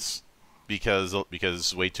games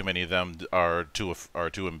because way too many of them are too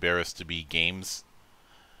embarrassed to be games,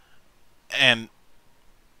 and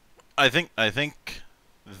I think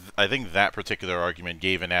that particular argument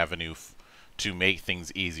gave an avenue to make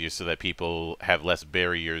things easier so that people have less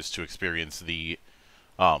barriers to experience the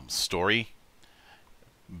story.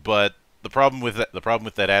 But the problem with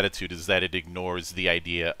that attitude is that it ignores the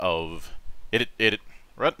idea of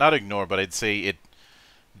not ignore, but I'd say it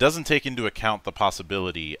doesn't take into account the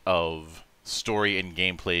possibility of story and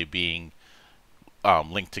gameplay being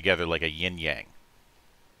linked together like a yin-yang.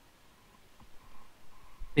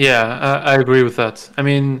 Yeah, I agree with that. I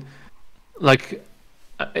mean, like,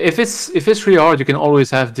 if it's really hard, you can always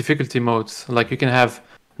have difficulty modes. Like, you can have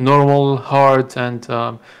normal, hard, and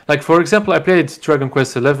like, for example, I played Dragon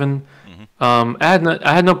Quest XI. I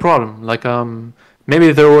had no problem. Like,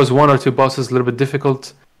 maybe there was one or two bosses a little bit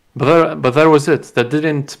difficult, But that was it. That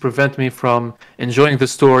didn't prevent me from enjoying the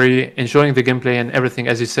story, enjoying the gameplay, and everything,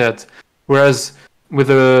 as you said. Whereas with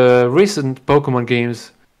the recent Pokemon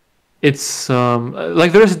games, it's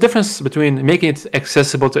like there is a difference between making it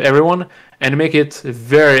accessible to everyone and make it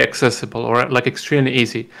very accessible or like extremely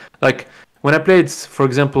easy. Like when I played, for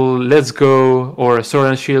example, Let's Go or Sword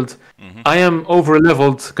and Shield, I am over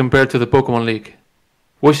leveled compared to the Pokemon League,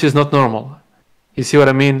 which is not normal. You see what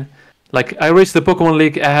I mean? Like I reached the Pokemon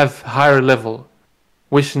League, I have higher level,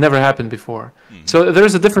 which never happened before. So there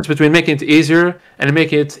is a difference between making it easier and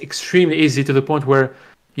making it extremely easy to the point where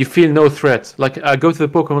you feel no threat. Like I go to the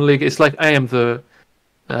Pokemon League, it's like I am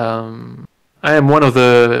one of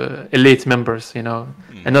the elite members, you know,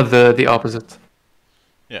 and not the opposite.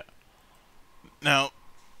 Yeah. Now,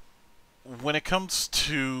 when it comes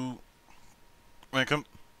to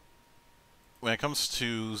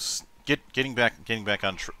getting back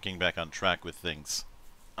on track with things,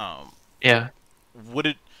 Yeah.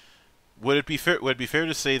 would it be fair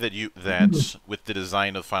to say that that with the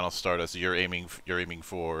design of Final Stardust you're aiming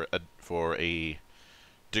for a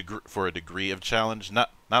degree of challenge,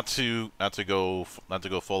 not to go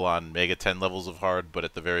full on Mega 10 levels of hard, but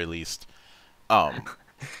at the very least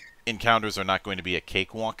encounters are not going to be a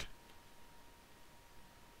cakewalk?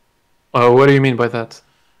 What do you mean by that?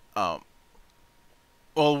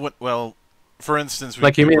 Well, for instance,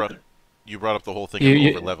 Like you brought up the whole thing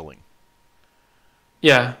of over leveling.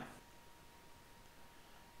 Yeah.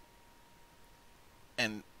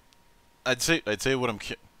 And I'd say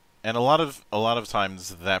and a lot of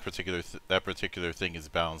times that particular thing is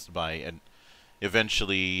balanced by, and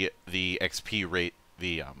eventually the XP rate,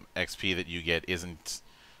 the XP that you get is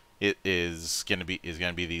gonna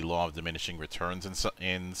be the law of diminishing returns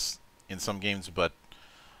in some games. But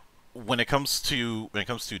when it comes to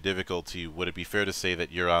difficulty, would it be fair to say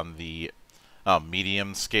that you're on the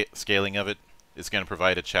medium scaling of it? It's going to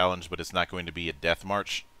provide a challenge, but it's not going to be a death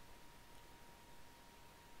march.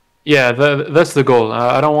 Yeah, that's the goal.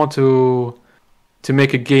 I don't want to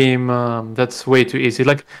make a game that's way too easy.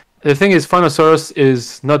 Like the thing is, Final Stardust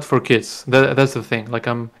is not for kids. That's the thing. Like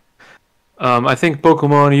I think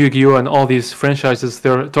Pokemon, Yu-Gi-Oh, and all these franchises,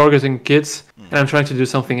 they're targeting kids, and I'm trying to do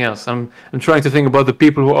something else. I'm trying to think about the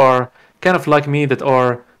people who are kind of like me, that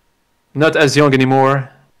are not as young anymore,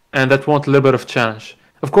 and that want a little bit of challenge.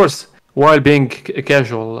 Of course, while being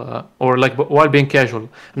casual, while being casual,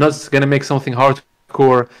 I'm not gonna make something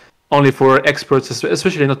hardcore only for experts,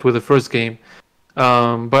 especially not with the first game.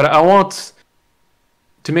 But I want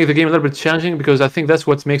to make the game a little bit challenging, because I think that's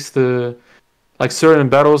what makes the certain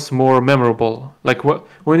battles more memorable. Like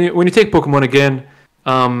when you take Pokemon again,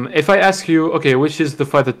 if I ask you, okay, which is the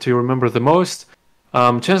fight that you remember the most?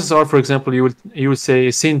 Chances are, for example, you would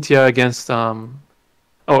say Cynthia against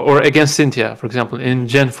or against Cynthia, for example, in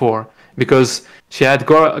Gen 4, because she had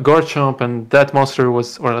Garchomp, and that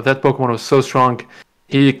Pokemon was so strong,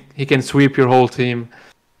 he can sweep your whole team,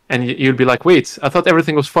 and you'll be like, wait, I thought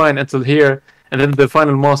everything was fine until here, and then the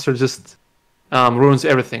final monster just ruins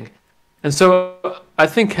everything. And so I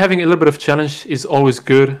think having a little bit of challenge is always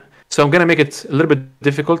good. So I'm gonna make it a little bit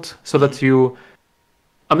difficult, so that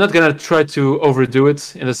I'm not gonna try to overdo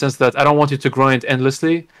it, in the sense that I don't want you to grind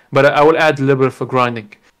endlessly, but I will add a little bit of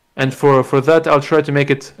grinding. And for that, I'll try to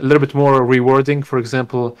make it a little bit more rewarding. For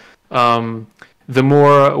example, the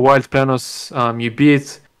more wild planos you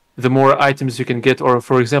beat, the more items you can get. Or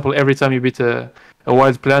for example, every time you beat a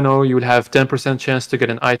wild plano, you will have 10% chance to get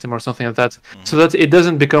an item or something like that, so that it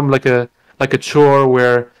doesn't become like a chore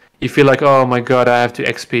where you feel like, oh my god, I have to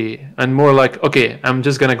XP, and more like, okay, I'm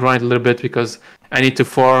just gonna grind a little bit because I need to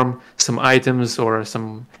farm some items or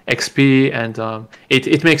some XP, and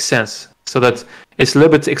it makes sense, so that it's a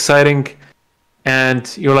little bit exciting,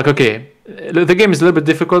 and you're like, okay, the game is a little bit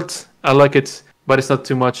difficult, I like it, but it's not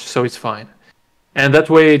too much, so it's fine. And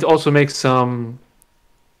that way it also makes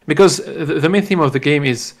because the main theme of the game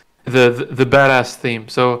is the badass theme.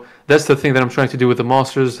 So that's the thing that I'm trying to do with the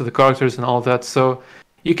monsters, the characters, and all that. So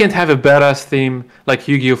you can't have a badass theme like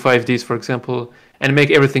Yu-Gi-Oh! 5Ds, for example, and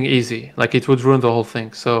make everything easy. Like, it would ruin the whole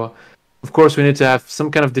thing. So, of course, we need to have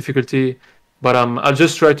some kind of difficulty, but I'll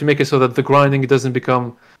just try to make it so that the grinding doesn't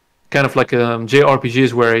become kind of like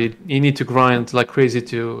JRPGs where you need to grind like crazy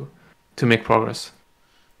to make progress.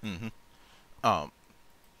 Mm-hmm.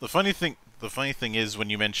 The funny thing is,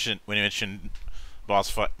 when you mention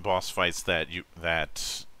boss fights that you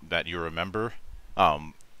remember,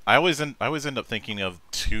 I always end up thinking of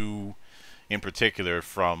two in particular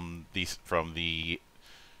from the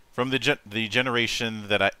from the generation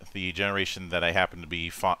that I happen to be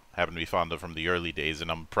fond of from the early days,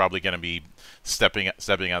 and I'm probably going to be stepping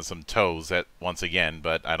on some toes once again,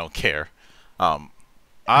 but I don't care.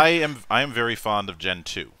 I am very fond of Gen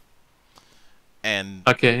 2. And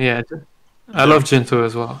Okay, yeah. I love Gen 2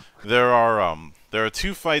 as well. There are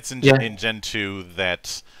two fights in Gen 2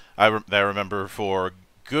 that I remember for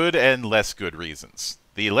good and less good reasons.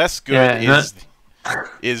 The less good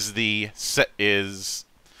is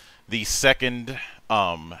the second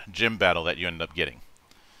gym battle that you end up getting.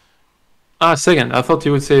 Second. I thought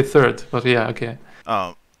you would say third, but yeah, okay.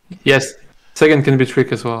 Yes, second can be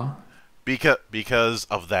tricky as well. Because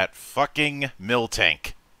of that fucking mill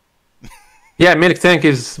tank. Yeah, milk tank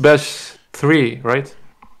is Bash 3, right?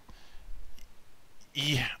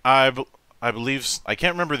 Yeah, I believe I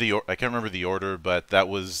can't remember the order, but that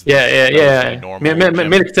was yeah. Normal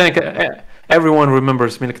milk tank. Everyone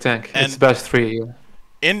remembers milk tank. And it's Bash 3.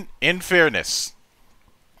 Yeah. In fairness,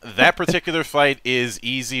 that particular fight is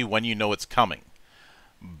easy when you know it's coming,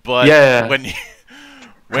 but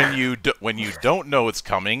when you don't know it's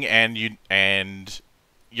coming and you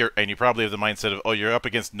probably have the mindset of, oh, you're up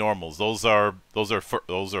against normals.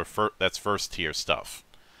 That's first tier stuff.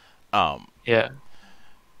 Yeah.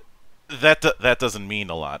 That doesn't mean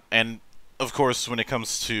a lot. And of course, when it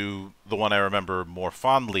comes to the one I remember more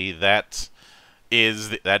fondly, that is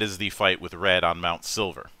the fight with Red on Mount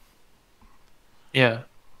Silver. Yeah.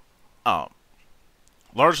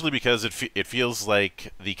 Largely because it feels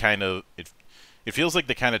like the kind of it feels like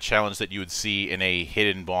the kind of challenge that you would see in a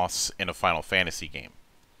hidden boss in a Final Fantasy game.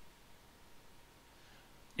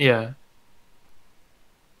 Yeah.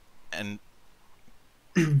 And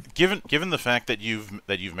given the fact that you've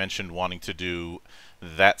mentioned wanting to do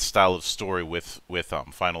that style of story with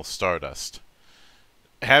Final Stardust,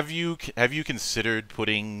 have you considered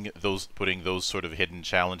putting those sort of hidden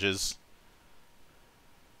challenges?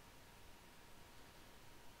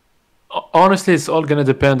 Honestly, it's all gonna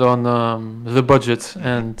depend on the budget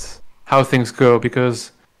and how things go,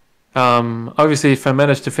 because obviously if I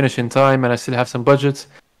manage to finish in time and I still have some budget,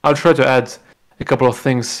 I'll try to add a couple of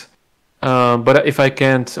things. But if I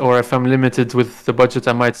can't, or if I'm limited with the budget,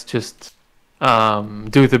 I might just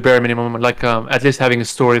do the bare minimum, like at least having a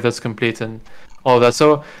story that's complete and all that.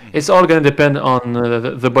 So it's all going to depend on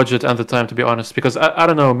the budget and the time, to be honest, because I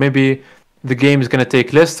don't know, maybe the game is going to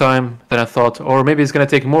take less time than I thought, or maybe it's going to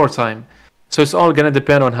take more time. So it's all going to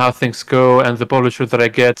depend on how things go and the publisher that I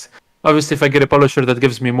get. Obviously, if I get a publisher that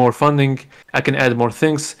gives me more funding, I can add more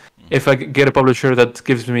things. If I get a publisher that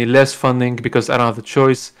gives me less funding because I don't have the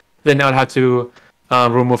choice, then I'll have to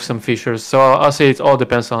remove some features. So I'll say it all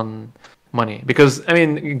depends on money. Because, I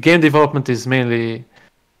mean, game development is mainly,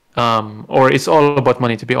 or it's all about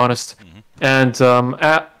money, to be honest. And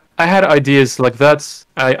I had ideas like that.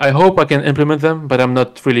 I hope I can implement them, but I'm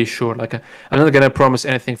not really sure. Like, I'm not going to promise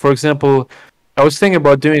anything. For example, I was thinking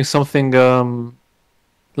about doing something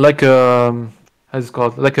like how's it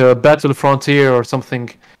called? Like a Battle Frontier or something,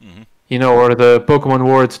 you know, or the Pokemon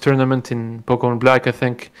World Tournament in Pokemon Black, I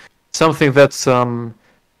think. Something that's how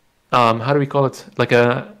do we call it? Like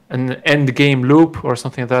an end game loop or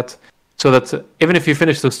something like that. So that even if you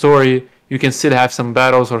finish the story, you can still have some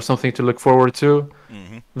battles or something to look forward to.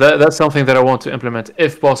 That's something that I want to implement,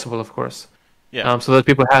 if possible, of course. Yeah. So that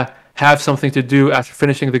people have something to do after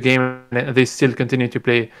finishing the game, and they still continue to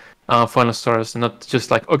play Final Stars, and not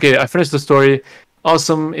just like, okay, I finished the story,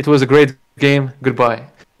 awesome, it was a great game, goodbye.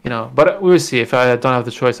 You know, but we will see. If I don't have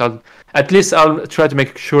the choice, I'll try to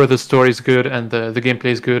make sure the story is good and the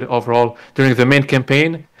gameplay is good overall during the main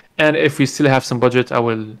campaign. And if we still have some budget,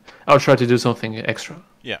 I'll try to do something extra.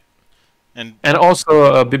 Yeah, and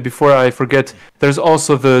also before I forget, there's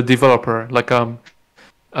also the developer. Like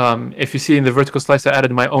if you see in the vertical slice, I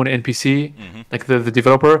added my own NPC, like the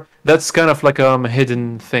developer. That's kind of like a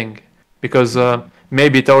hidden thing, because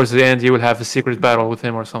maybe towards the end you will have a secret battle with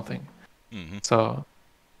him or something. So.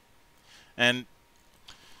 And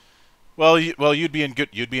you'd be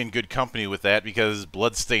in good company with that, because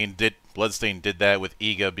Bloodstained did that with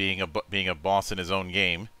Iga being a boss in his own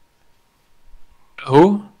game.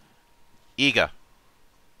 Who? Iga.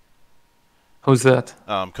 Who's that?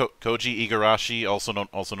 Koji Igarashi, also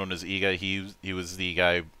known as Iga. He was the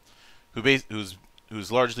guy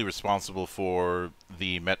who's largely responsible for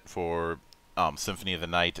Symphony of the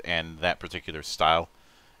Night and that particular style.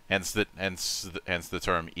 Hence the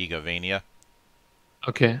term Igavania.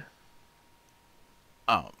 Okay.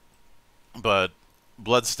 But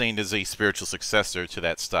Bloodstained is a spiritual successor to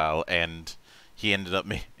that style, and he ended up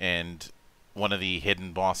and one of the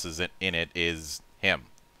hidden bosses in it is him.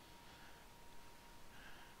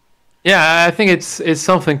 Yeah, I think it's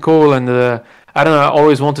something cool, and I don't know. I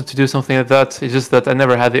always wanted to do something like that. It's just that I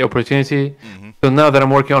never had the opportunity. So now that I'm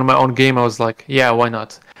working on my own game, I was like, yeah, why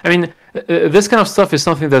not? I mean, this kind of stuff is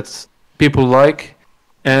something that people like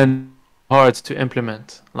and hard to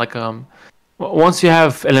implement. Like, once you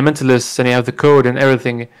have Elementalists and you have the code and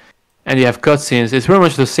everything, and you have cutscenes, it's pretty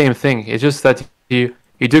much the same thing. It's just that you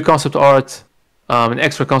do concept art, an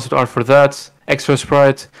extra concept art for that, extra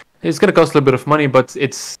sprite. It's gonna cost a little bit of money, but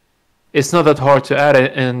it's not that hard to add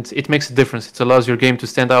it, and it makes a difference. It allows your game to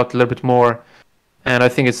stand out a little bit more, and I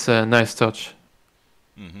think it's a nice touch.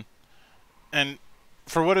 And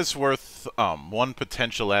for what it's worth, one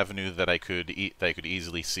potential avenue that I could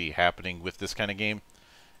easily see happening with this kind of game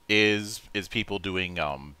is people doing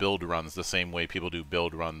build runs the same way people do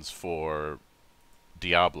build runs for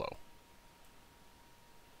Diablo.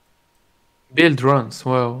 Build runs.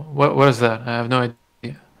 Well, what is that? I have no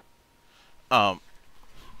idea. Um,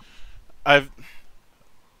 I've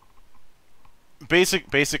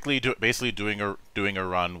basically doing a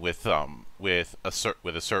run with a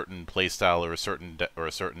certain play style or a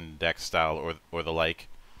certain deck style or the like.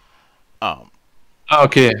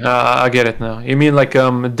 Okay, I get it now. You mean like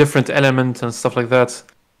a different element and stuff like that,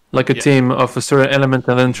 like a team of a certain element,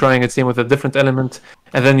 and then trying a team with a different element,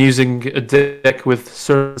 and then using a deck with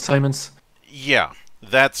certain assignments. Yeah,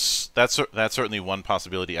 that's certainly one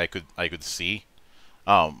possibility I could see.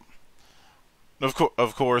 Of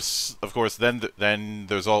course, then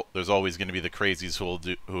there's always going to be the crazies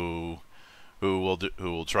who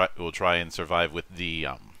will try and survive with the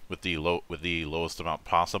lowest amount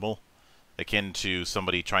possible, akin to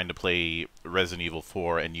somebody trying to play Resident Evil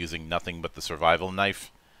 4 and using nothing but the survival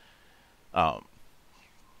knife, or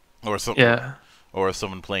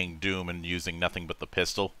someone playing Doom and using nothing but the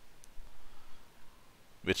pistol,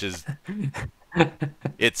 which is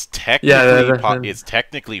it's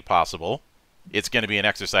technically possible. It's going to be an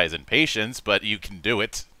exercise in patience, but you can do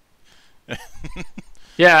it.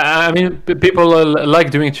 Yeah, I mean, people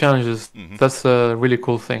like doing challenges. That's a really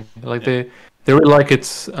cool thing. Like they really like it.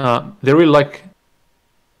 They really like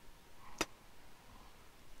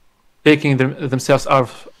taking themselves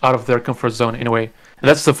out of their comfort zone in a way. And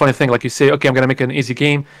that's the funny thing. Like you say, okay, I'm gonna make an easy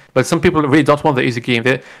game, but some people really don't want the easy game.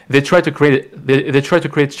 They try to create they try to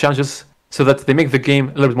create challenges so that they make the game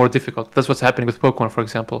a little bit more difficult. That's what's happening with Pokemon, for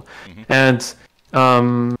example. And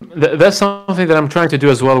that's something that I'm trying to do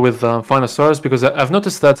as well with Final Stars, because I've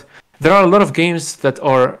noticed that there are a lot of games that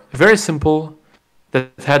are very simple, that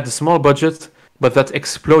had a small budget, but that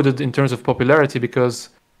exploded in terms of popularity because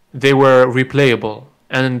they were replayable,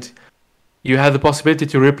 and you had the possibility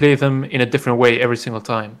to replay them in a different way every single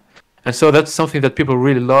time. And so that's something that people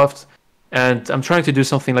really loved, and I'm trying to do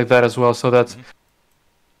something like that as well, so that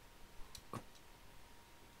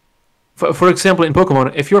for example, in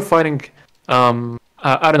Pokemon, if you're fighting, I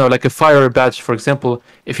don't know, like a fire badge, for example,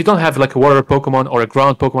 if you don't have like a water Pokemon or a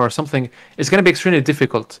ground Pokemon or something, it's going to be extremely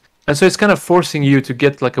difficult. And so it's kind of forcing you to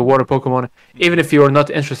get like a water Pokemon, even if you're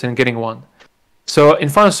not interested in getting one. So in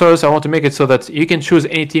Final Stars, I want to make it so that you can choose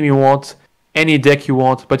any team you want, any deck you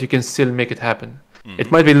want, but you can still make it happen.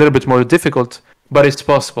 It might be a little bit more difficult, but it's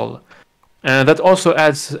possible. And that also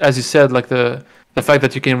adds, as you said, like the fact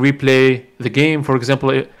that you can replay the game. For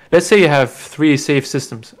example, let's say you have 3 save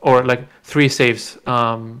systems, or like 3 saves.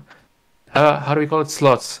 How do we call it?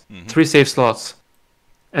 Slots. 3 save slots.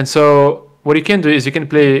 And so what you can do is you can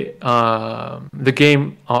play the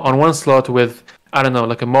game on one slot with, I don't know,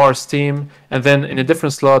 like a Mars team, and then in a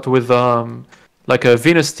different slot with like a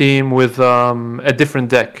Venus team with a different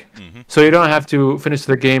deck. So you don't have to finish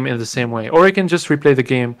the game in the same way. Or you can just replay the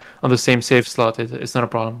game on the same save slot. It's not a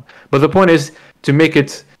problem. But the point is to make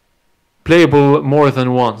it playable more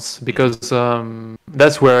than once, because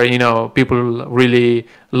that's where, you know, people really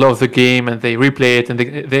love the game and they replay it, and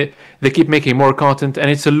they keep making more content, and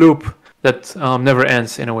it's a loop that never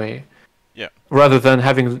ends in a way. Yeah. Rather than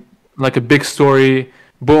having like a big story,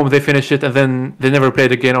 boom, they finish it and then they never play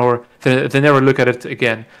it again, or they never look at it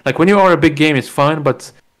again. Like when you are a big game, it's fine,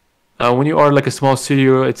 but when you are like a small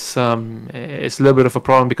studio, it's a little bit of a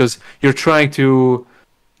problem, because you're trying to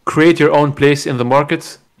create your own place in the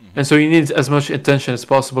market, and so you need as much attention as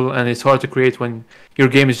possible, and it's hard to create when your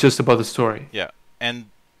game is just about the story. Yeah, and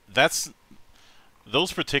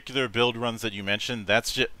those particular build runs that you mentioned. That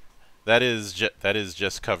is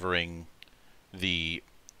just covering the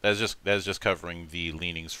covering the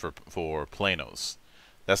leanings for Planos.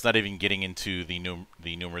 That's not even getting into the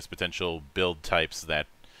numerous potential build types that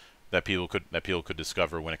people could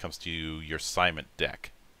discover when it comes to your assignment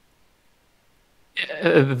deck.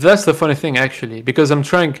 That's the funny thing, actually, because I'm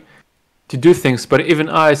trying to do things, but even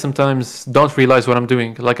I sometimes don't realize what I'm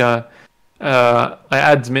doing. Like I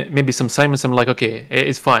add maybe some assignments. I'm like, okay,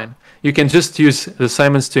 it's fine. You can just use the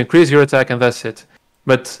assignments to increase your attack, and that's it.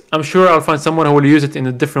 But I'm sure I'll find someone who will use it in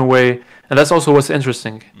a different way, and that's also what's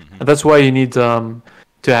interesting. And that's why you need to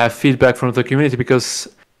have feedback from the community, because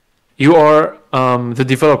you are the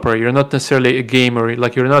developer. You're not necessarily a gamer.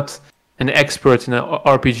 Like, you're not an expert in an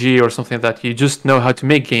RPG or something like that. You just know how to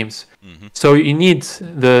make games. So you need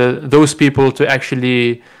those people to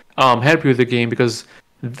actually help you with the game, because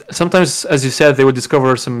sometimes, as you said, they would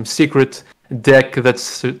discover some secret deck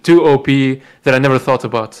that's too OP that I never thought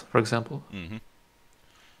about, for example.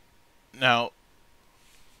 Now,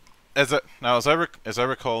 as I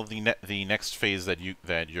recall, the next phase that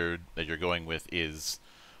you're going with is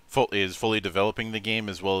fully developing the game,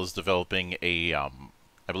 as well as developing a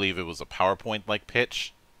I believe it was a PowerPoint-like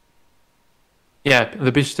pitch. Yeah,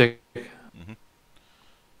 the pitch deck.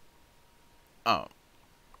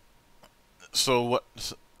 So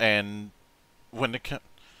what? And when it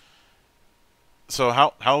so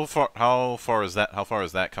how far is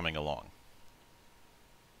that coming along?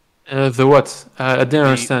 The what? I didn't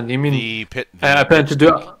understand. You mean I plan to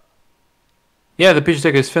do? Yeah, the pitch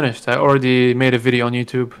deck is finished. I already made a video on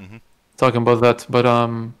YouTube talking about that. But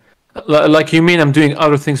like, you mean I'm doing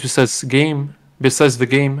other things besides the game?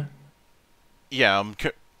 Yeah.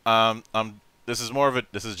 This is more of a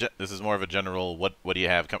general what do you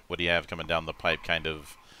have coming down the pipe kind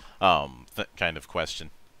of question.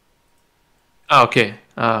 Okay.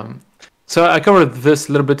 So I covered this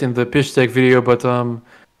a little bit in the pitch deck video, but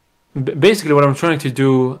basically what I'm trying to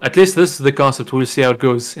do, at least this is the concept. We'll see how it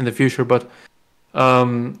goes in the future. But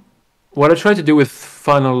what I try to do with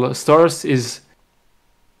Final Stars is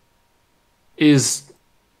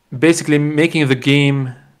basically making the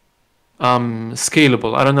game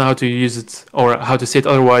scalable. I don't know how to use it or how to say it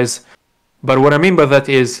otherwise, but what I mean by that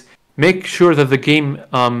is make sure that the game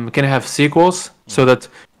can have sequels, so that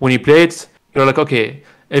when you play it, you're like, okay,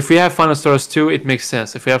 if we have Final Stars 2, it makes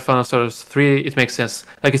sense. If we have Final Stars 3, it makes sense.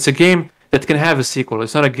 Like, it's a game that can have a sequel.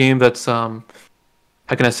 It's not a game that's how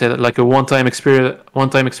can I say that, like a one-time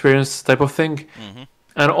experience type of thing.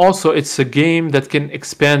 And also, it's a game that can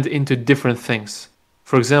expand into different things.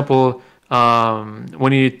 For example,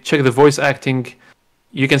 when you check the voice acting,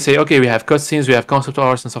 you can say, okay, we have cutscenes, we have concept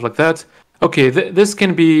arts and stuff like that. Okay, this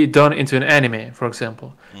can be done into an anime, for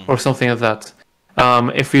example, or something like that.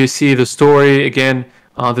 If you see the story, again,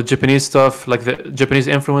 the Japanese stuff, like the Japanese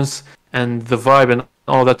influence and the vibe and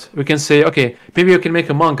all that, we can say, okay, maybe you can make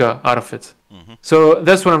a manga out of it. So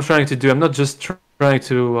that's what I'm trying to do. I'm not just trying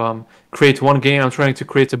to create one game. I'm trying to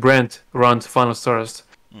create a brand around Final Stars.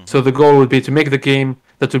 So the goal would be to make the game.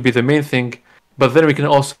 That would be the main thing. But then we can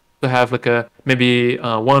also have like maybe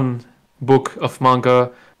one book of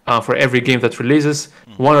manga for every game that releases,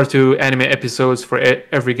 1 or 2 anime episodes for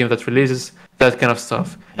every game that releases, that kind of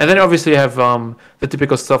stuff. And then obviously you have the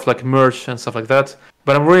typical stuff like merch and stuff like that.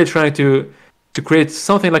 But I'm really trying to create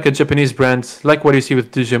something like a Japanese brand, like what you see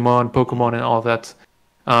with Digimon, Pokemon, and all that.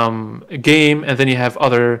 A game, and then you have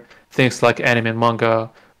other things like anime and manga,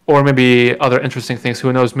 or maybe other interesting things.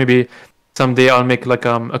 Who knows? Maybe someday I'll make like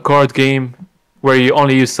a card game where you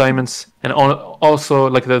only use assignments, and also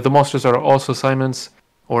like the monsters are also assignments,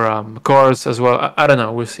 or cards as well. I don't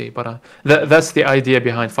know. We'll see. But that's the idea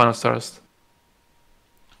behind Final Stars.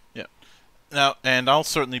 Yeah. Now, and I'll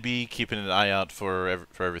certainly be keeping an eye out for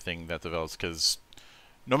everything that develops, because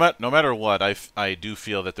no matter what, I do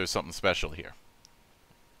feel that there's something special here,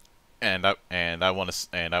 and I want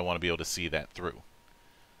to be able to see that through.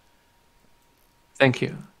 Thank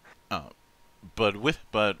you. But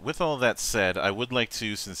with all that said, I would like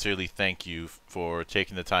to sincerely thank you for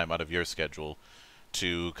taking the time out of your schedule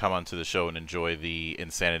to come onto the show and enjoy the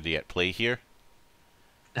insanity at play here.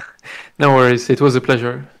 No worries. It was a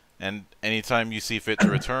pleasure. And anytime you see fit to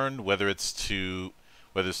return, whether it's to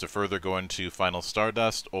further go into Final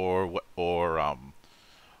Stardust, or why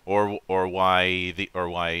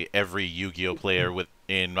every Yu-Gi-Oh player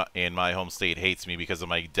in my home state hates me because of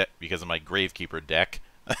my Gravekeeper deck.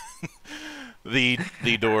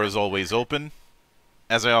 The door is always open.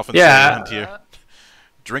 As I often say around here,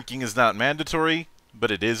 drinking is not mandatory,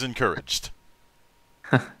 but it is encouraged.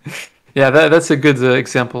 Yeah, that's a good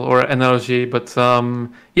example or analogy. But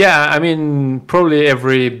yeah, I mean, probably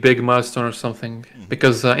every big milestone or something,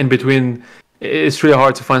 because in between, it's really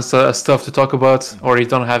hard to find stuff to talk about, or you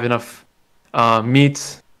don't have enough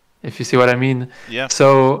meat, if you see what I mean. Yeah.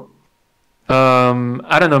 So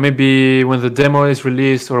I don't know, maybe when the demo is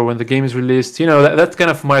released or when the game is released, that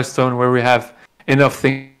kind of milestone where we have enough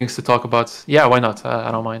things to talk about. Yeah, why not?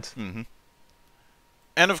 I don't mind.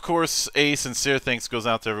 And of course, a sincere thanks goes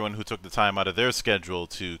out to everyone who took the time out of their schedule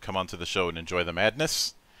to come onto the show and enjoy the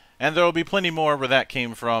madness. And there will be plenty more where that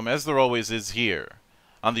came from, as there always is here,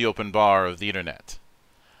 on the open bar of the internet.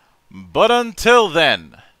 But until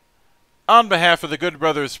then, on behalf of the good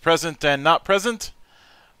brothers present and not present,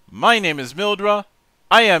 my name is Mildra,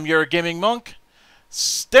 I am your gaming monk.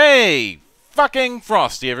 Stay fucking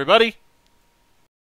frosty, everybody!